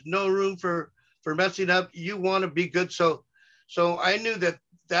error. There's no room for messing up. You want to be good. So I knew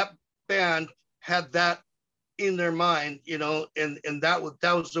that band had that in their mind, you know, and that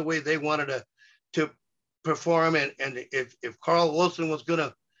was the way they wanted to perform. And if Carl Wilson was going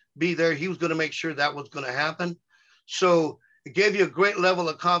to be there, he was going to make sure that was going to happen. So it gave you a great level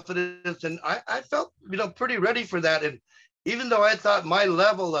of confidence. And I felt, you know, pretty ready for that. And even though I thought my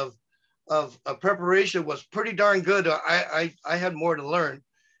level of preparation was pretty darn good, I had more to learn.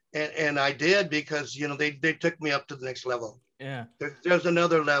 And I did, because, you know, they took me up to the next level. Yeah. There's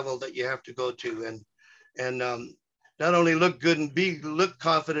another level that you have to go to, and not only look good and look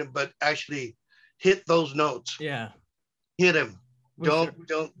confident, but actually hit those notes. Yeah. Hit them.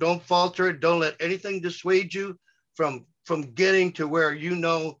 Don't falter. Don't let anything dissuade you from getting to where you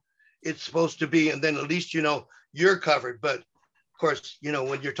know it's supposed to be. And then at least, you know, you're covered. But of course, you know,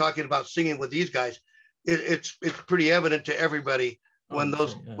 when you're talking about singing with these guys, it's pretty evident to everybody when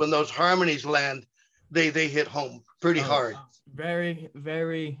those harmonies land, they hit home pretty hard. Very,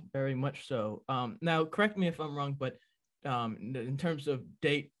 very, very much so. Now, correct me if I'm wrong, but in terms of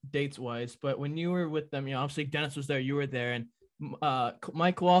dates wise, but when you were with them, you know, obviously Dennis was there, you were there, and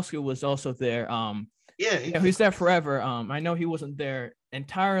Mike Kowalski was also there. He's there forever. I know he wasn't there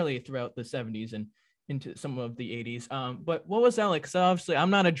entirely throughout the 70s and into some of the 80s. But what was that like? So obviously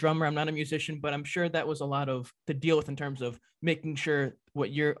I'm not a drummer, I'm not a musician, but I'm sure that was a lot to deal with in terms of making sure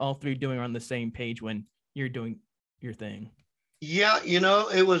what you're all three doing are on the same page when you're doing your thing. Yeah, you know,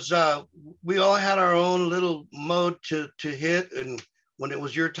 it was, we all had our own little mode to hit, and when it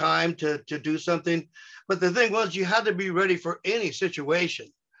was your time to do something. But the thing was, you had to be ready for any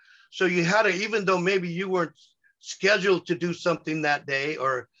situation. So you had to, even though maybe you weren't scheduled to do something that day,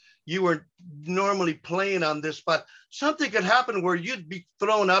 or you weren't normally playing on this spot, something could happen where you'd be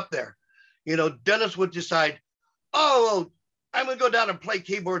thrown up there. You know, Dennis would decide, oh, well, I'm going to go down and play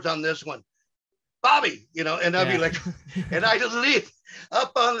keyboards on this one. Bobby, you know, and I'd be like, and I just leave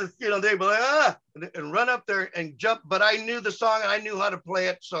up on the, you know, they'd be like, and run up there and jump. But I knew the song and I knew how to play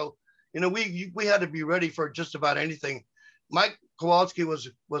it. So, you know, we had to be ready for just about anything. Mike Kowalski was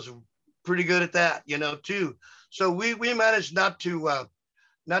pretty good at that, you know, too. So we managed not to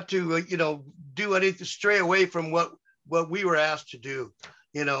you know, do anything, stray away from what we were asked to do,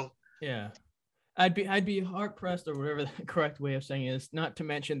 you know. Yeah. I'd be hard pressed, or whatever the correct way of saying it is, not to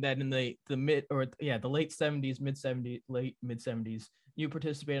mention that in the late 70s, late mid 70s, you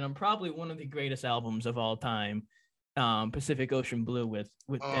participated on probably one of the greatest albums of all time, Pacific Ocean Blue with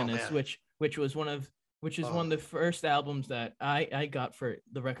Dennis, man. which was one of which is one of the first albums that I got for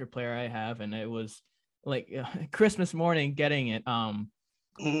the record player I have, and it was like Christmas morning getting it.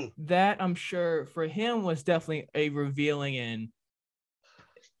 That I'm sure for him was definitely a revealing and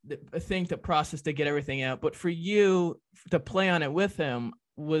a thing to process to get everything out. But for you to play on it with him,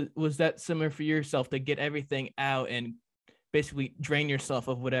 was that similar for yourself to get everything out and basically drain yourself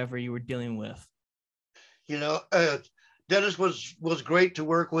of whatever you were dealing with? You know, Dennis was great to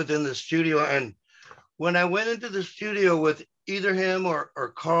work with in the studio. And when I went into the studio with either him or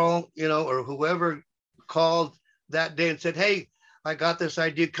Carl, you know, or whoever called that day and said, "Hey, I got this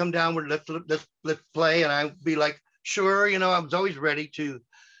idea, come down, let's play," and I'd be like, "Sure," you know, I was always ready to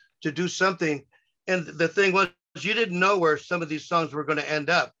do something. And the thing was, you didn't know where some of these songs were going to end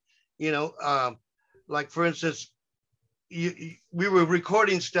up, you know. Like for instance, we were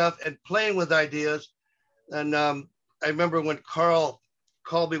recording stuff and playing with ideas. And I remember when Carl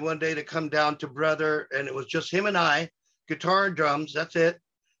called me one day to come down to Brother, and it was just him and I, guitar and drums, that's it,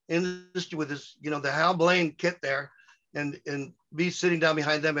 in this, with this, you know, the Hal Blaine kit there, and me sitting down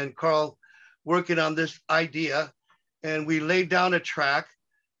behind them, and Carl working on this idea. And we laid down a track,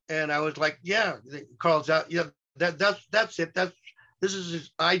 and I was like, "Yeah," Carl's out, "Yeah, that's it. This is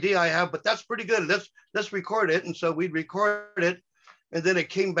his idea I have, but that's pretty good. Let's record it." And so we'd record it, and then it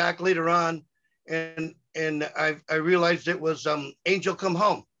came back later on, and I realized it was "Angel Come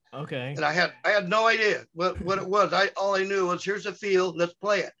Home." Okay. And I had no idea what it was. All I knew was, here's a feel, let's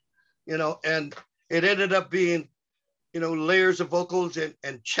play it, you know. And it ended up being, you know, layers of vocals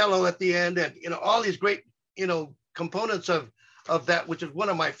and cello at the end, and, you know, all these great, you know, components of that, which is one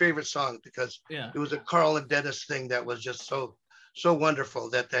of my favorite songs, because it was a Carl and Dennis thing that was just so wonderful,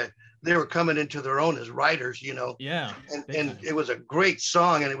 that they were coming into their own as writers, you know. Yeah. And it was a great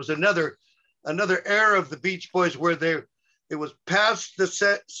song, and it was another era of the Beach Boys where it was past the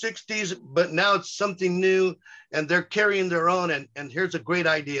 60s, but now it's something new, and they're carrying their own, and here's a great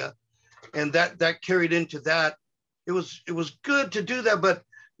idea. And that carried into that. It was good to do that, but,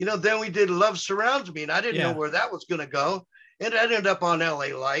 you know, then we did Love Surrounds Me, and I didn't know where that was going to go. And I ended up on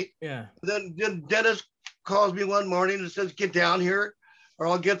LA Light. Yeah. Then Dennis calls me one morning and says, "Get down here, or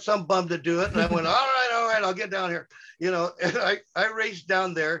I'll get some bum to do it." And I went, all right, I'll get down here. You know, and I raced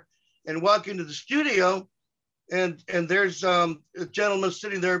down there and walk into the studio, and there's a gentleman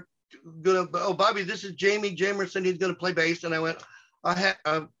sitting there "Oh, Bobby, this is Jamie Jamerson. He's gonna play bass." And I went,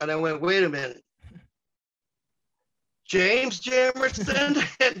 "Wait a minute. James Jamerson?"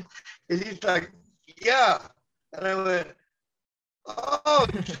 And he's like, "Yeah." And I went, "Oh,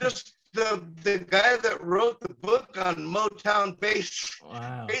 just the guy that wrote the book on Motown bass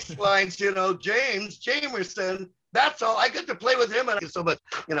lines, you know, James Jamerson. That's all. I get to play with him, and I get so much,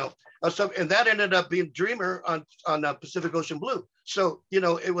 you know." And that ended up being Dreamer on Pacific Ocean Blue. So, you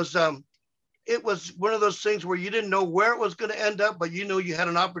know, it was one of those things where you didn't know where it was going to end up, but you know you had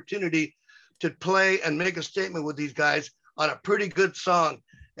an opportunity to play and make a statement with these guys on a pretty good song.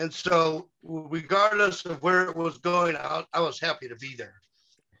 And so, regardless of where it was going, I was happy to be there.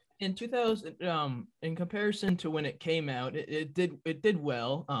 In 2000, in comparison to when it came out, it did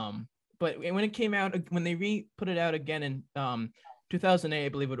well. But when it came out, when they put it out again in 2008, I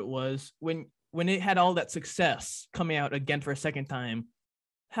believe what it was, when it had all that success coming out again for a second time,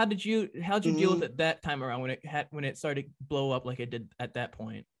 how did you deal with it that time around when it started to blow up like it did at that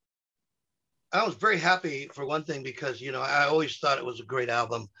point? I was very happy, for one thing, because, you know, I always thought it was a great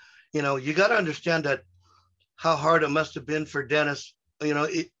album. You know, you got to understand that how hard it must have been for Dennis. You know,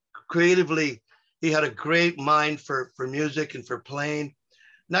 creatively, he had a great mind for music and for playing,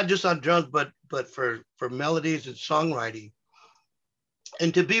 not just on drums, but for melodies and songwriting.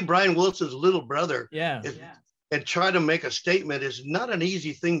 And to be Brian Wilson's little brother, and try to make a statement is not an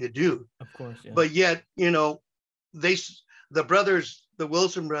easy thing to do. Of course, yeah. But yet, you know, the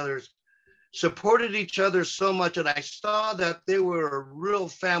Wilson brothers, supported each other so much, and I saw that they were a real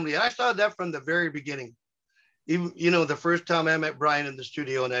family. I saw that from the very beginning. Even, you know, the first time I met Brian in the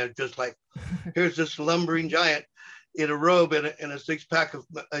studio, and I was just like, here's this lumbering giant in a robe and a 6-pack of,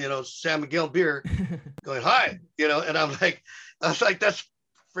 you know, San Miguel beer, going, "Hi," you know, and I was like, that's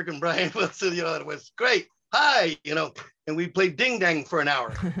freaking Brian Wilson, you know. It was great. "Hi," you know, and we played Ding Dang for an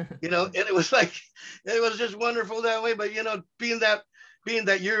hour, you know, and it was like, it was just wonderful that way. But, you know, being that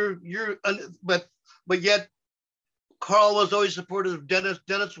but yet Carl was always supportive of Dennis.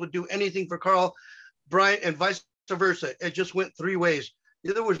 Dennis would do anything for Carl, Brian, and vice versa. It just went three ways.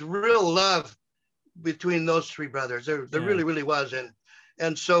 There was real love between those three brothers. There really, really was.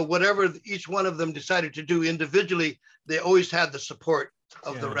 And so whatever each one of them decided to do individually, they always had the support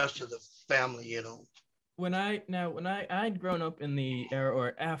of the rest of the family, you know. I'd grown up in the era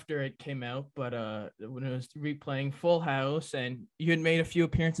or after it came out, but when it was replaying Full House, and you had made a few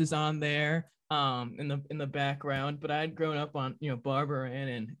appearances on there in the background, but I'd grown up on Barbara Ann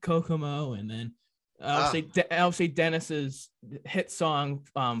and Kokomo, and then obviously Dennis's hit song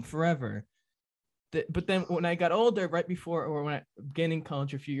Forever. But then when I got older, right before or when I began in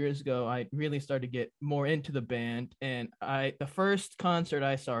college a few years ago, I really started to get more into the band. And the first concert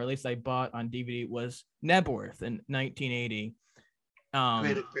I saw, or at least I bought on DVD, was Nebworth in 1980.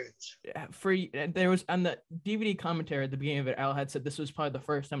 Great experience. There was on the DVD commentary at the beginning of it, Al had said this was probably the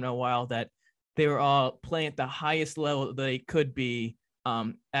first time in a while that they were all playing at the highest level they could be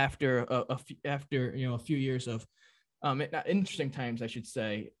after a few years of interesting times, I should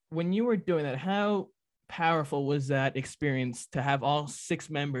say. When you were doing that, how powerful was that experience to have all 6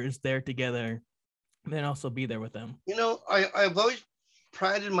 members there together and then also be there with them? I've always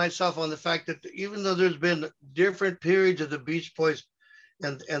prided myself on the fact that even though there's been different periods of the Beach Boys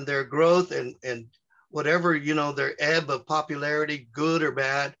and their growth and whatever, their ebb of popularity, good or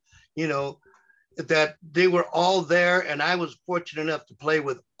bad, that they were all there. And I was fortunate enough to play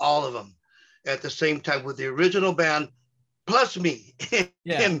with all of them at the same time with the original band, plus me,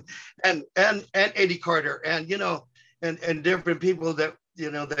 and Eddie Carter, and and different people that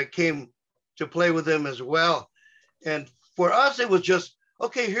that came to play with them as well. And for us, it was just,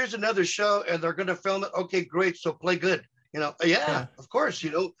 okay, here's another show, and they're going to film it. Okay, great, so play good. Of course,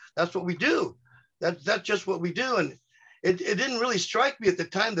 that's what we do. That's just what we do. And it didn't really strike me at the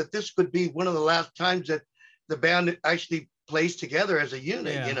time that this could be one of the last times that the band actually plays together as a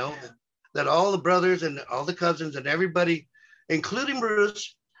unit. That all the brothers and all the cousins and everybody, including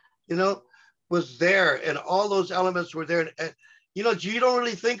Bruce, was there, and all those elements were there. And, you don't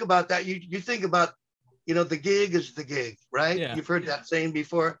really think about that. You think about, the gig is the gig, right? Yeah. You've heard that saying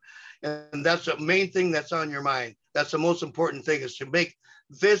before. And that's the main thing that's on your mind. That's the most important thing, is to make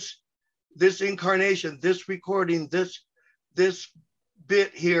this incarnation, this recording, this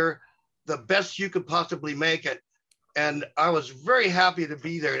bit here, the best you could possibly make it. And I was very happy to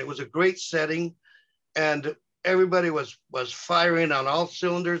be there. It was a great setting, and everybody was firing on all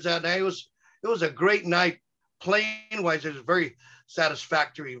cylinders that night. It was a great night. Playing wise, it was very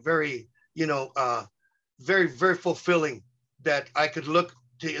satisfactory, very, very, very fulfilling, that I could look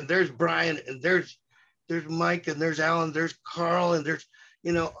to, and there's Brian, and there's Mike, and there's Alan, there's Carl, and there's,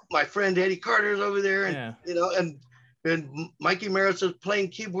 my friend Eddie Carter's over there, and and Mikey Maris is playing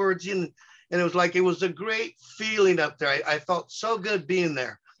keyboards, and it was a great feeling up there. I felt so good being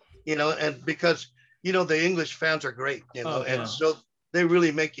there, and because, the English fans are great, and so they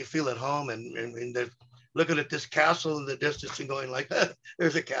really make you feel at home, and they're looking at this castle in the distance and going like,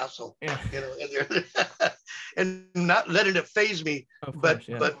 there's a castle, and not letting it faze me, but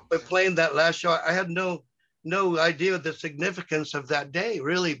playing that last show, I had no idea of the significance of that day,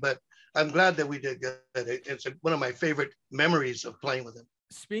 really, but I'm glad that we did good. It's one of my favorite memories of playing with him.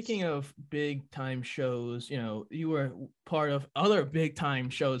 Speaking of big time shows, you were part of other big time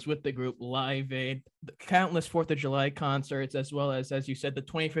shows with the group, Live Aid, countless 4th of July concerts, as well as you said, the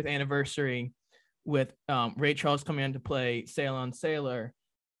 25th anniversary with Ray Charles coming in to play Sail on Sailor.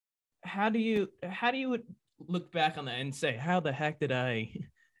 How do you look back on that and say, how the heck did I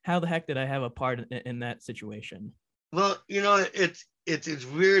have a part in that situation? Well, it's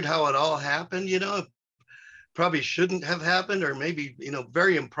weird how it all happened. Probably shouldn't have happened, or maybe,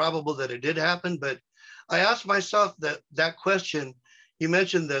 very improbable that it did happen. But I asked myself that question. You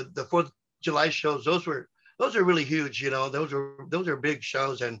mentioned the 4th of July shows. Those are really huge. Those are big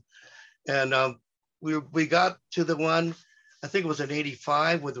shows. And we got to the one, I think it was in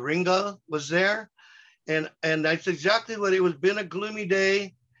 85, with Ringo was there. And that's exactly what it was. Been a gloomy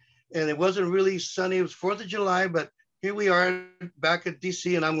day, and it wasn't really sunny. It was 4th of July, but here we are back at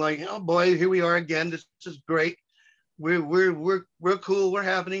DC, and I'm like, oh boy, here we are again. This is great. We're cool. We're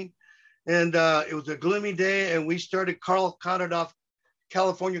happening. And it was a gloomy day, and we started. Carl counted off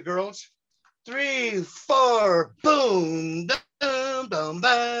California Girls. 3, 4, boom, boom, boom,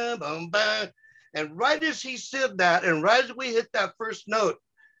 boom, boom, boom. And right as he said that, and right as we hit that first note,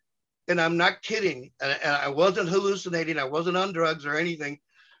 and I'm not kidding, and I wasn't hallucinating, I wasn't on drugs or anything,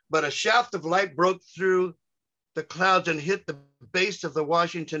 but a shaft of light broke through the clouds and hit the base of the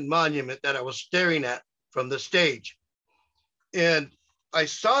Washington Monument that I was staring at from the stage. And I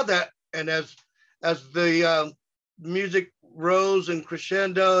saw that, and as the music rose and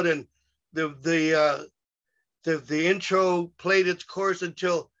crescendoed, and the intro played its course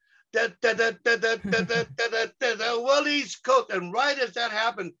until well, East Coast, and right as that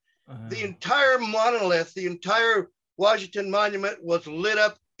happened, the entire monolith, the entire Washington Monument was lit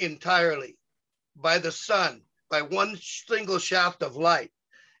up entirely. by the sun, by one single shaft of light.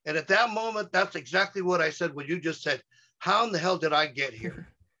 And at that moment, that's exactly what I said, what you just said. How in the hell did I get here?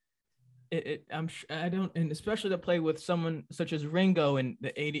 I don't, and especially to play with someone such as Ringo in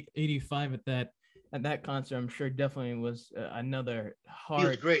the 85 at that concert, I'm sure definitely was another hard. He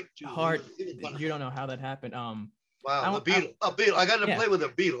was great too. Hard. You don't know how that happened. Wow, a Beatle. I got to play with a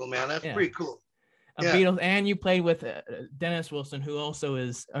Beatle, man. That's pretty cool. Beatles, and you played with Dennis Wilson, who also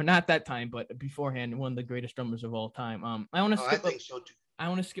is, or not that time, but beforehand, one of the greatest drummers of all time. I want to skip. I think so too. I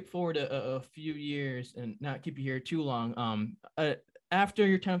want to skip forward a few years and not keep you here too long. After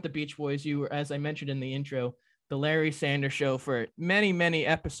your time with the Beach Boys, you were, as I mentioned in the intro, the Larry Sanders Show for many, many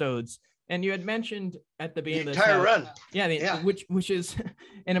episodes. And you had mentioned at the beginning the of entire run. Which is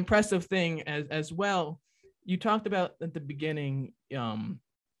an impressive thing as well. You talked about at the beginning,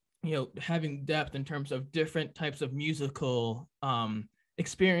 having depth in terms of different types of musical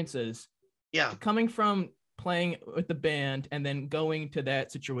experiences. Yeah. Coming from playing with the band and then going to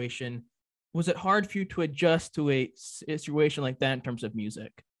that situation, was it hard for you to adjust to a situation like that in terms of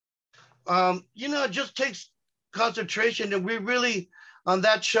music? It just takes concentration. And we really, on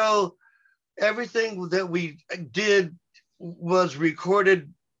that show, everything that we did was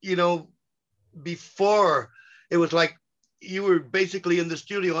recorded, before. It was like you were basically in the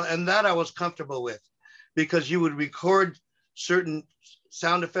studio, and that I was comfortable with, because you would record certain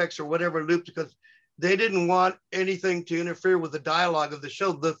sound effects or whatever loops, because they didn't want anything to interfere with the dialogue of the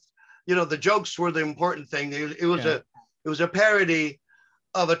show. The jokes were the important thing. It was a parody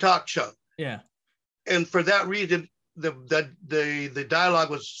of a talk show. Yeah. And for that reason, the dialogue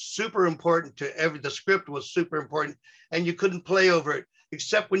was super important to the script was super important, and you couldn't play over it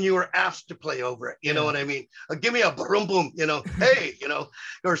except when you were asked to play over it. You know what I mean? Give me a boom boom, hey,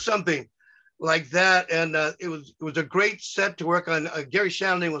 or something like that. And it was a great set to work on. Gary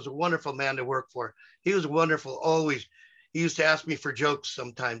Shandling was a wonderful man to work for. He was wonderful always. He used to ask me for jokes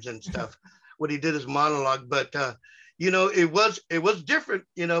sometimes and stuff when he did his monologue. But it was different,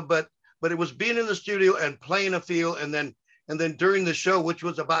 but it was being in the studio and playing a feel, and then during the show, which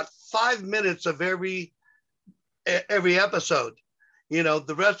was about 5 minutes of every episode.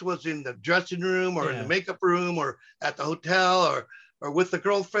 The rest was in the dressing room or in the makeup room or at the hotel or with the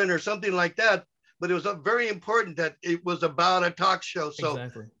girlfriend or something like that. But it was very important that it was about a talk show. So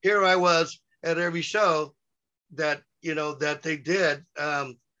Here I was at every show that they did,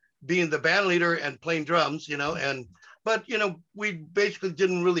 being the band leader and playing drums, but we basically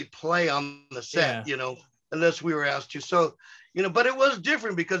didn't really play on the set, unless we were asked to. So, but it was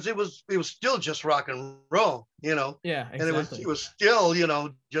different because it was still just rock and roll, Yeah, exactly. And it was still,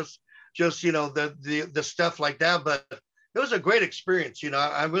 just the stuff like that. But it was a great experience.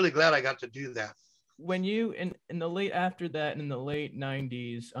 I'm really glad I got to do that. When you in the late after that, in the late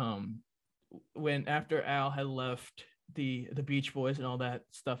 90s, when after Al had left the Beach Boys and all that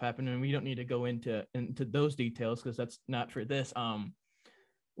stuff happened, and we don't need to go into those details because that's not for this.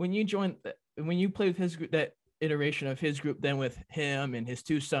 When you played with his group, that iteration of his group, then with him and his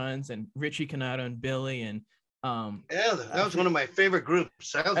two sons and Richie Cannata and Billy, and that was one of my favorite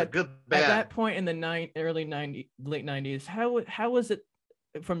groups. That was a good band. At that point in the late 90s, how was it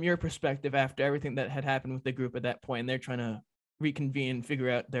from your perspective after everything that had happened with the group at that point, and they're trying to reconvene and figure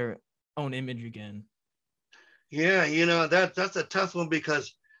out their own image again? Yeah, that's a tough one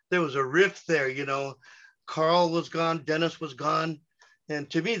because there was a rift there. Carl was gone, Dennis was gone, and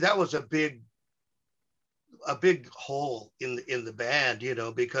to me that was a big hole in the band.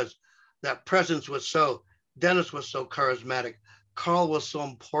 Because that presence was Dennis was so charismatic, Carl was so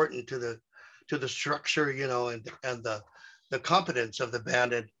important to the structure, and the competence of the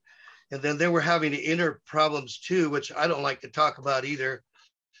band, and then they were having inner problems too, which I don't like to talk about either,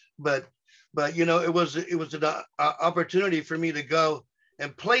 but it was an opportunity for me to go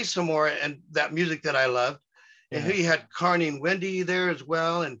and play some more and that music that I loved. And he had Carney and Wendy there as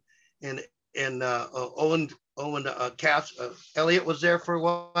well, and Owen Cass Elliott was there for a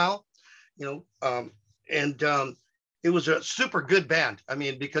while, it was a super good band. I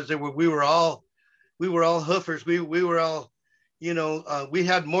mean, because we were all hoofers. We were all, we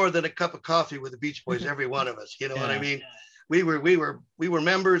had more than a cup of coffee with the Beach Boys, every one of us. You know what I mean? We were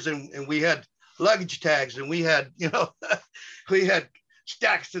members, and we had luggage tags, and we had we had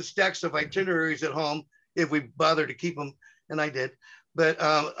stacks and stacks of itineraries at home if we bothered to keep them, and I did. But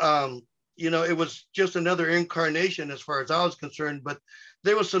it was just another incarnation as far as I was concerned. But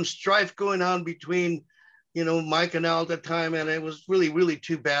there was some strife going on between Mike and Al at the time, and it was really, really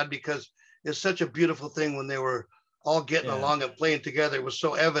too bad because it's such a beautiful thing when they were all getting along and playing together. It was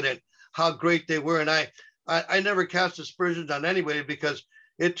so evident how great they were, and I never cast aspersions on anybody because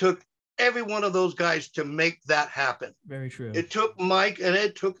it took every one of those guys to make that happen. Very true. It took Mike and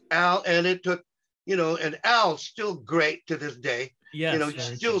it took Al and it took, and Al's still great to this day. Yes,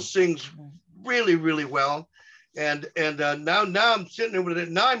 he still sings really, really well. And now I'm sitting there with it.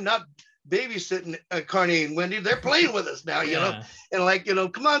 Now I'm not babysitting Carney and Wendy. They're playing with us now, and like,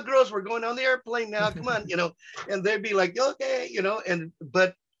 come on, girls, we're going on the airplane now. Come on, and they'd be like, okay, and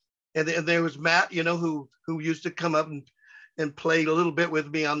there was Matt, who used to come up and play a little bit with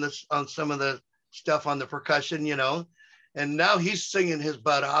me on some of the stuff on the percussion, and now he's singing his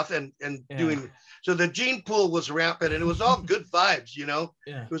butt off and doing. So the gene pool was rampant, and it was all good vibes,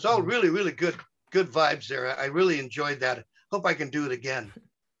 It was all really, really good vibes there. I really enjoyed that. Hope I can do it again.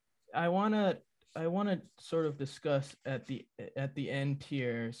 I wanna sort of discuss at the end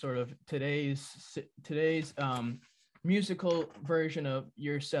here, sort of today's musical version of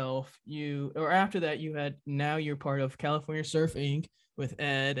yourself. After that, now you're part of California Surf Inc. with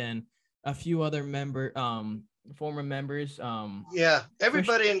Ed and a few other former members.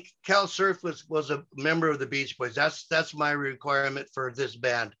 Everybody in Cal Surf was a member of the Beach Boys. That's my requirement for this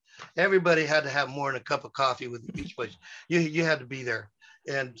band. Everybody had to have more than a cup of coffee with the Beach Boys. You had to be there,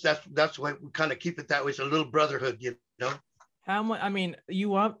 and that's why we kind of keep it that way. It's a little brotherhood, How much? I mean, a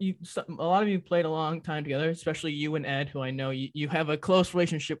lot of you played a long time together, especially you and Ed, who I know you have a close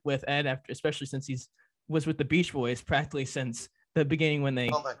relationship with Ed, especially since was with the Beach Boys practically since the beginning when they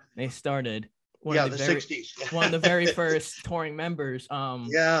started. The 60s. One of the very first touring members.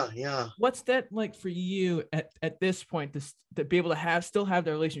 What's that like for you at this point to be able to still have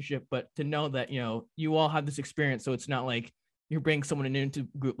the relationship, but to know that you all have this experience, so it's not like you're bringing someone into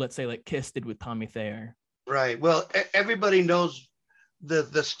a group, let's say like Kiss did with Tommy Thayer. Right. Well, everybody knows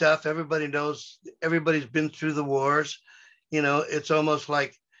the stuff. Everybody knows. Everybody's been through the wars. It's almost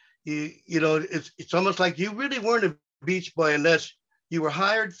like it's almost like you really weren't a Beach Boy unless you were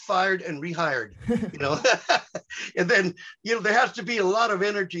hired, fired, and rehired, and then, there has to be a lot of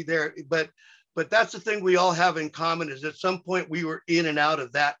energy there. But that's the thing we all have in common is at some point we were in and out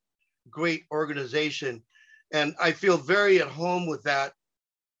of that great organization. And I feel very at home with that.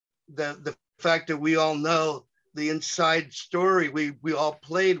 The fact that we all know the inside story. We all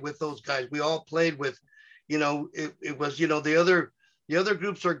played with those guys. We all played with, it was, the other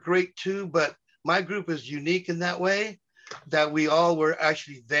groups are great too, but my group is unique in that way, that we all were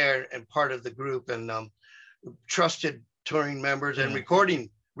actually there and part of the group, and trusted touring members and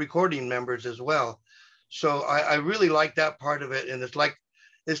recording members as well. So I really like that part of it. And it's like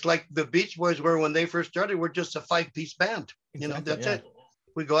the Beach Boys were when they first started. We're just a 5-piece band. That's it.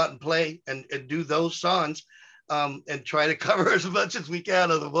 We go out and play and do those songs, and try to cover as much as we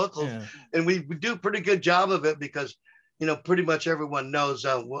can of the vocals. Yeah. And we do a pretty good job of it because, pretty much everyone knows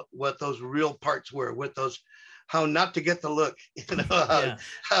what those real parts were, how not to get the look,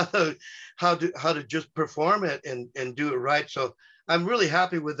 how to just perform it and do it right. So I'm really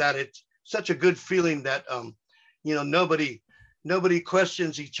happy with that. It's such a good feeling that, nobody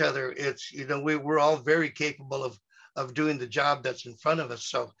questions each other. It's, we're all very capable of doing the job that's in front of us.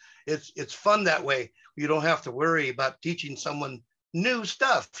 So it's fun that way. You don't have to worry about teaching someone new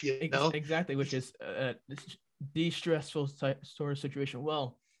stuff, Exactly, which is a de-stressful sort of situation.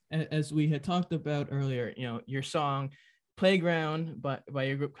 Well, as we had talked about earlier, your song Playground by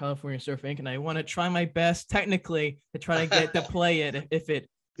your group California Surf Inc. And I want to try my best technically to try to get to play it if it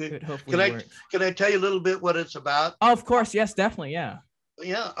hopefully works. Can I tell you a little bit what it's about? Oh, of course. Yes, definitely. Yeah.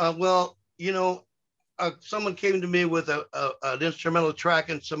 Yeah. Someone came to me with an instrumental track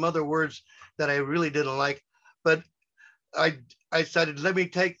and some other words that I really didn't like, but I decided, let me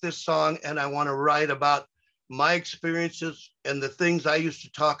take this song and I want to write about my experiences and the things I used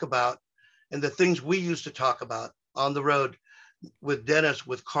to talk about and the things we used to talk about on the road with Dennis,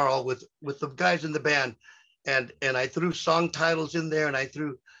 with Carl, with the guys in the band. And I threw song titles in there, and I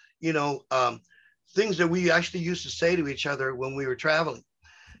threw, things that we actually used to say to each other when we were traveling.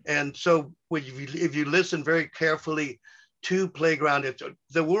 And so if you listen very carefully to Playground,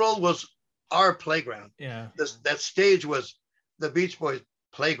 the world was our playground. Yeah. That stage was the Beach Boys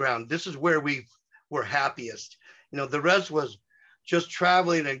playground. This is where we were happiest. The rest was just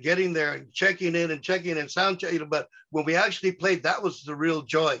traveling and getting there and checking in sound check. But when we actually played, that was the real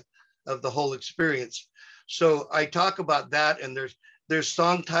joy of the whole experience. So I talk about that, and there's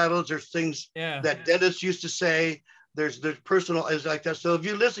song titles, there's things that Dennis used to say. There's personal is like that. So if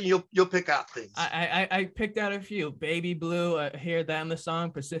you listen, you'll pick out things. I picked out a few. Baby Blue, I hear that in the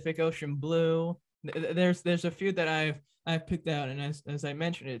song. Pacific Ocean Blue. There's a few that I've picked out, and as I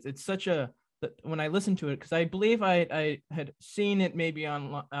mentioned, it's such a, when I listened to it, because I believe I had seen it maybe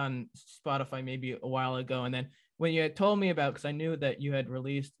on Spotify maybe a while ago, and then when you had told me about, because I knew that you had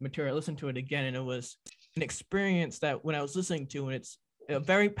released material, I listened to it again, and it was an experience that when I was listening to, and it's a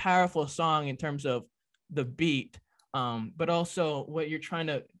very powerful song in terms of the beat, but also what you're trying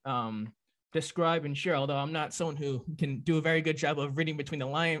to describe and share. Although I'm not someone who can do a very good job of reading between the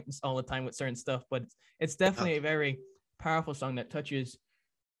lines all the time with certain stuff, but it's definitely a very powerful song that touches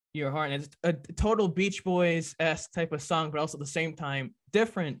your heart, and it's a total Beach Boys-esque type of song, but also at the same time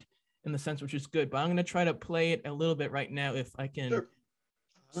different in the sense, which is good. But I'm going to try to play it a little bit right now if I can. Sure.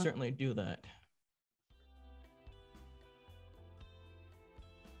 Certainly do that.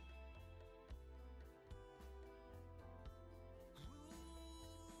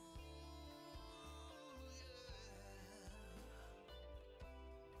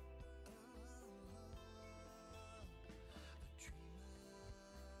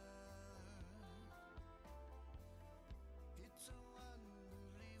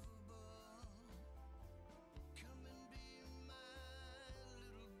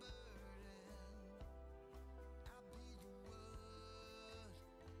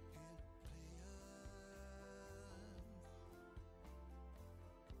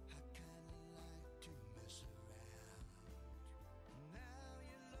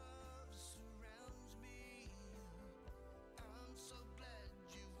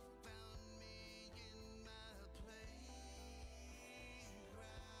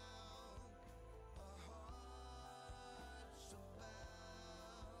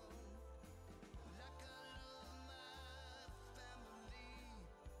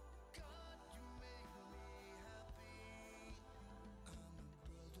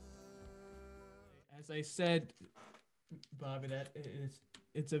 As I said, Bobby,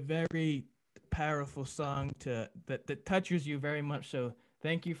 it's a very powerful song that touches you very much. So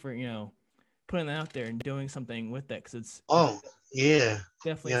thank you for putting that out there and doing something with that, because it's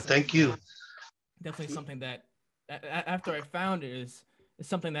definitely thank you. Definitely something that after I found it is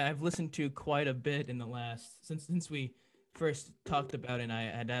something that I've listened to quite a bit in the last since we first talked about it, and I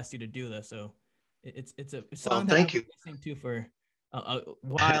had asked you to do this. So it's a song that I've been listening to for a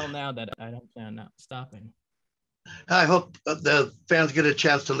while now that I don't plan on stopping. I hope the fans get a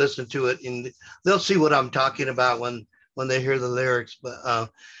chance to listen to it, and they'll see what I'm talking about when they hear the lyrics. But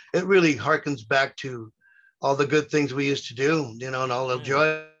it really harkens back to all the good things we used to do, and all the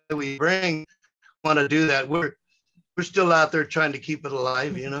joy we bring. Want to do that? We're still out there trying to keep it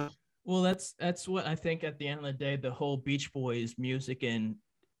alive, Well, that's what I think. At the end of the day, the whole Beach Boys music and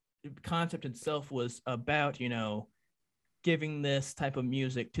concept itself was about, giving this type of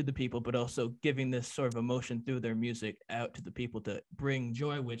music to the people, but also giving this sort of emotion through their music out to the people to bring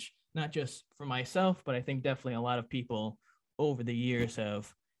joy, which not just for myself, but I think definitely a lot of people over the years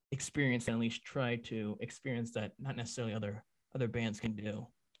have experienced, and at least tried to experience, that not necessarily other bands can do.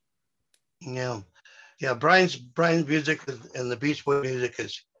 Yeah. Brian's music and the Beach Boy music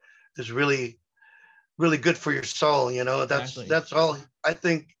is really, really good for your soul. That's all. I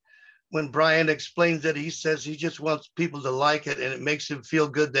think when Brian explains it, he says he just wants people to like it, and it makes him feel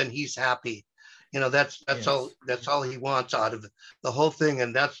good. Then he's happy. That's all he wants out of the whole thing,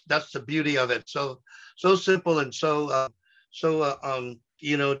 and that's the beauty of it. So simple and so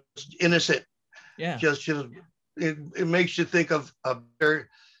innocent. Yeah. Just it makes you think of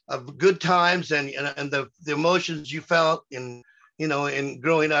good times and the emotions you felt in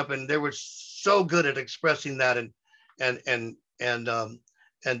growing up, and they were so good at expressing that and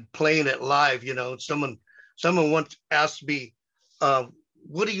playing it live. Someone once asked me,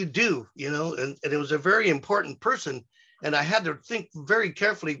 what do you do? And it was a very important person, and I had to think very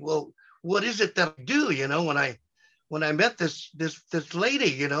carefully, well, what is it that I do? When I met this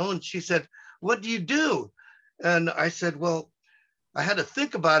lady, and she said, what do you do? And I said, well, I had to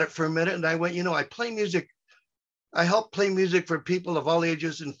think about it for a minute, and I went, I play music. I help play music for people of all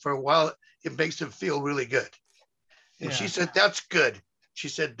ages, and for a while it makes them feel really good. And she said, that's good. She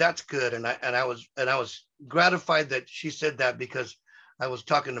said, that's good. And I was gratified that she said that, because I was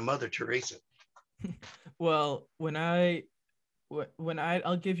talking to Mother Teresa. Well, I'll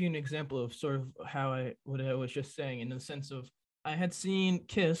give you an example of sort of what I was just saying, in the sense of, I had seen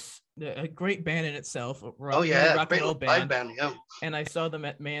Kiss, a great band in itself, rock and roll band, and I saw them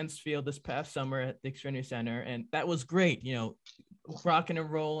at Mansfield this past summer at the Xfinity Center, and that was great. Rocking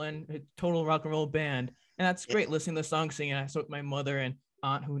and rolling, total rock and roll band, and that's great. Listening to the song, singing. I saw it with my mother and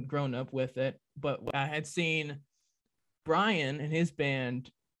aunt who had grown up with it, but I had seen Brian and his band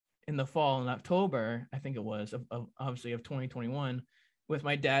in the fall, in October, I think it was, obviously of 2021. With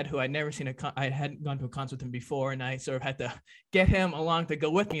my dad, who I'd never seen I hadn't gone to a concert with him before, and I sort of had to get him along to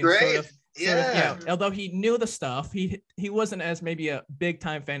go with me. And although he knew the stuff, he wasn't as maybe a big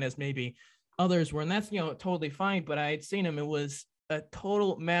time fan as maybe others were, and that's, totally fine. But I had seen him. It was a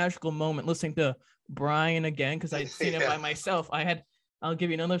total magical moment listening to Brian again, because I'd seen him by myself. I'll give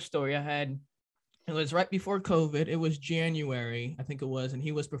you another story. It was right before COVID. It was January, I think it was, and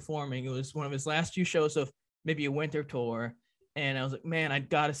he was performing. It was one of his last few shows of maybe a winter tour. And I was like, man, I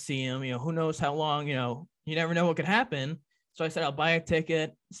got to see him. Who knows how long, you never know what could happen. So I said, I'll buy a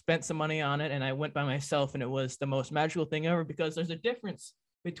ticket, spent some money on it, and I went by myself, and it was the most magical thing ever, because there's a difference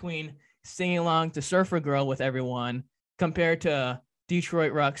between singing along to Surfer Girl with everyone compared to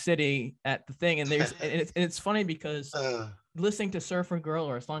Detroit Rock City at the thing. And it's funny because listening to Surfer Girl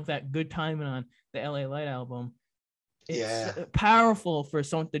or songs that Good Timing on the LA Light album, it's powerful for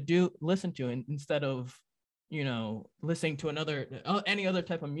someone to listen to, instead of listening to any other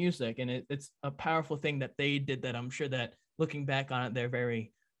type of music. And it's a powerful thing that they did, that I'm sure that looking back on it, they're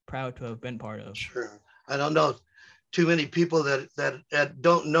very proud to have been part of. Sure. I don't know too many people that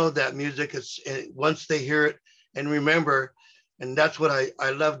don't know that music. Once they hear it and remember, and that's what I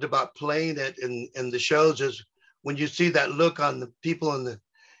loved about playing it in the shows, is when you see that look on the people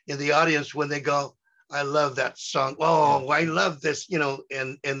in the audience when they go, I love that song. Oh, I love this,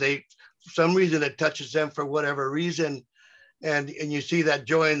 and they, for some reason, it touches them for whatever reason. And you see that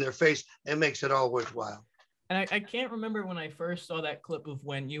joy in their face. It makes it all worthwhile. And I can't remember when I first saw that clip of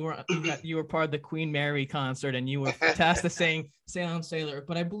when you were part of the Queen Mary concert, and you were tasked to sing "Sail on Sailor,"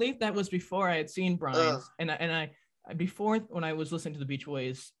 but I believe that was before I had seen Brian's. And I before, when I was listening to the Beach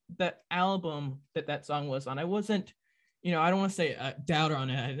Boys, that album that song was on, I wasn't, I don't want to say a doubter on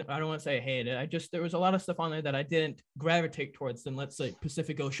it. I don't want to say I hated it. There was a lot of stuff on there that I didn't gravitate towards than, let's say,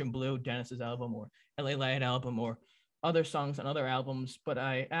 Pacific Ocean Blue, Dennis's album, or LA Light album, or other songs on other albums. But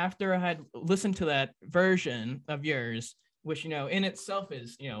after I had listened to that version of yours, which, in itself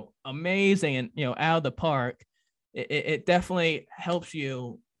is, amazing and, out of the park, it definitely helps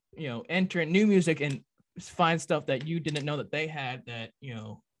you, enter new music and find stuff that you didn't know that they had, that,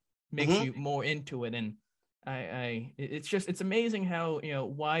 makes you more into it. And it's amazing how,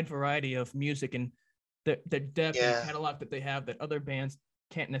 wide variety of music and the depth and catalog that they have that other bands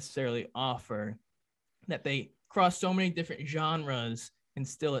can't necessarily offer, that they cross so many different genres and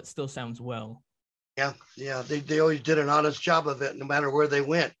it still sounds well. They always did an honest job of it, no matter where they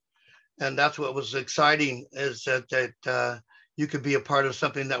went. And that's what was exciting, is that you could be a part of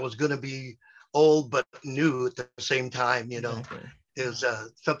something that was going to be old but new at the same time. Exactly. Is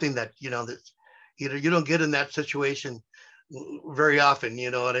something that that you don't get in that situation very often.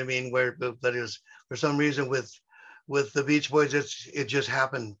 You know what I mean? But it was, for some reason, with the Beach Boys, it just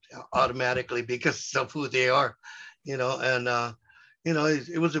happened automatically because of who they are. And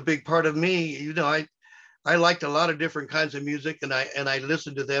it was a big part of me. I liked a lot of different kinds of music, and I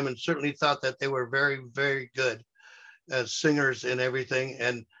listened to them, and certainly thought that they were very, very good as singers and everything.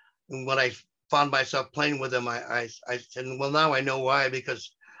 And when I found myself playing with them, I said, well, now I know why,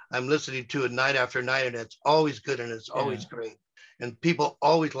 because I'm listening to it night after night, and it's always good, and it's always great, and people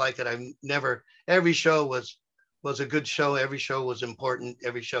always like it. Every show was a good show. Every show was important.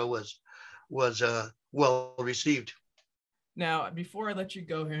 Every show was well received. Now, before I let you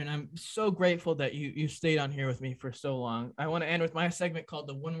go here, and I'm so grateful that you stayed on here with me for so long, I want to end with my segment called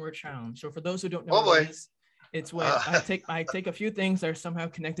the One Word Challenge. So for those who don't know what it is, it's when I take a few things that are somehow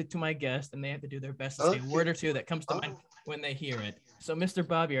connected to my guest, and they have to do their best to say a word or two that comes to mind when they hear it. So, Mr.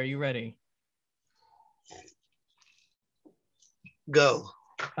 Bobby, are you ready? Go.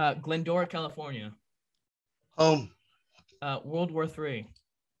 Glendora, California. Home. World War III.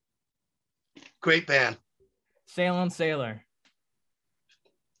 Great band. Sail on Sailor.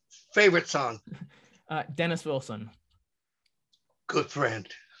 Favorite song. Dennis Wilson. Good friend.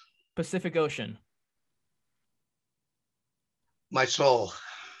 Pacific Ocean. My soul.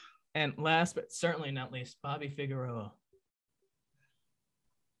 And last but certainly not least, Bobby Figueroa.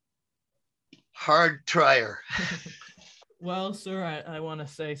 Hard trier. Well, sir, I want to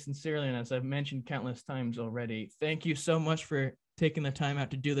say sincerely, and as I've mentioned countless times already, thank you so much for taking the time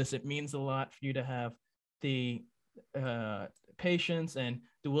out to do this. It means a lot for you to have the patience and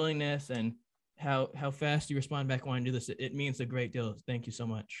the willingness, and how fast you respond back when I do this. It means a great deal. Thank you so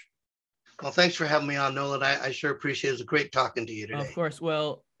much. Well, thanks for having me on, Nolan. I sure appreciate it. It was great talking to you today. Of course.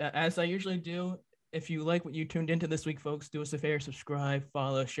 Well, as I usually do, if you like what you tuned into this week, folks, do us a favor, subscribe,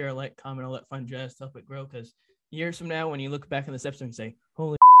 follow, share, like, comment, all that fun jazz, help it grow. Because years from now, when you look back on this episode and say,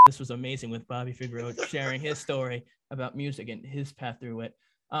 holy this was amazing, with Bobby Figueroa sharing his story about music and his path through it.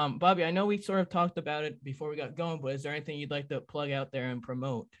 Bobby, I know we sort of talked about it before we got going, but is there anything you'd like to plug out there and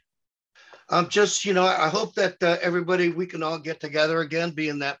promote? Just, I hope that everybody, we can all get together again, be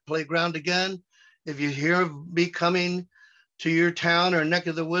in that playground again. If you hear of me coming to your town or neck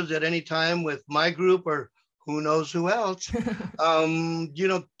of the woods at any time with my group or who knows who else,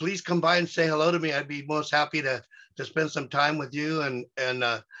 please come by and say hello to me. I'd be most happy to spend some time with you and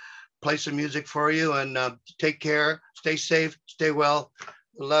play some music for you. And take care, stay safe, stay well.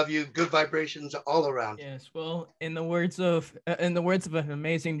 Love you. Good vibrations all around. Yes. Well, in the words of an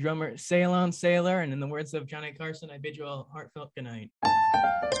amazing drummer, sail on, sailor, and in the words of Johnny Carson, I bid you all heartfelt good night.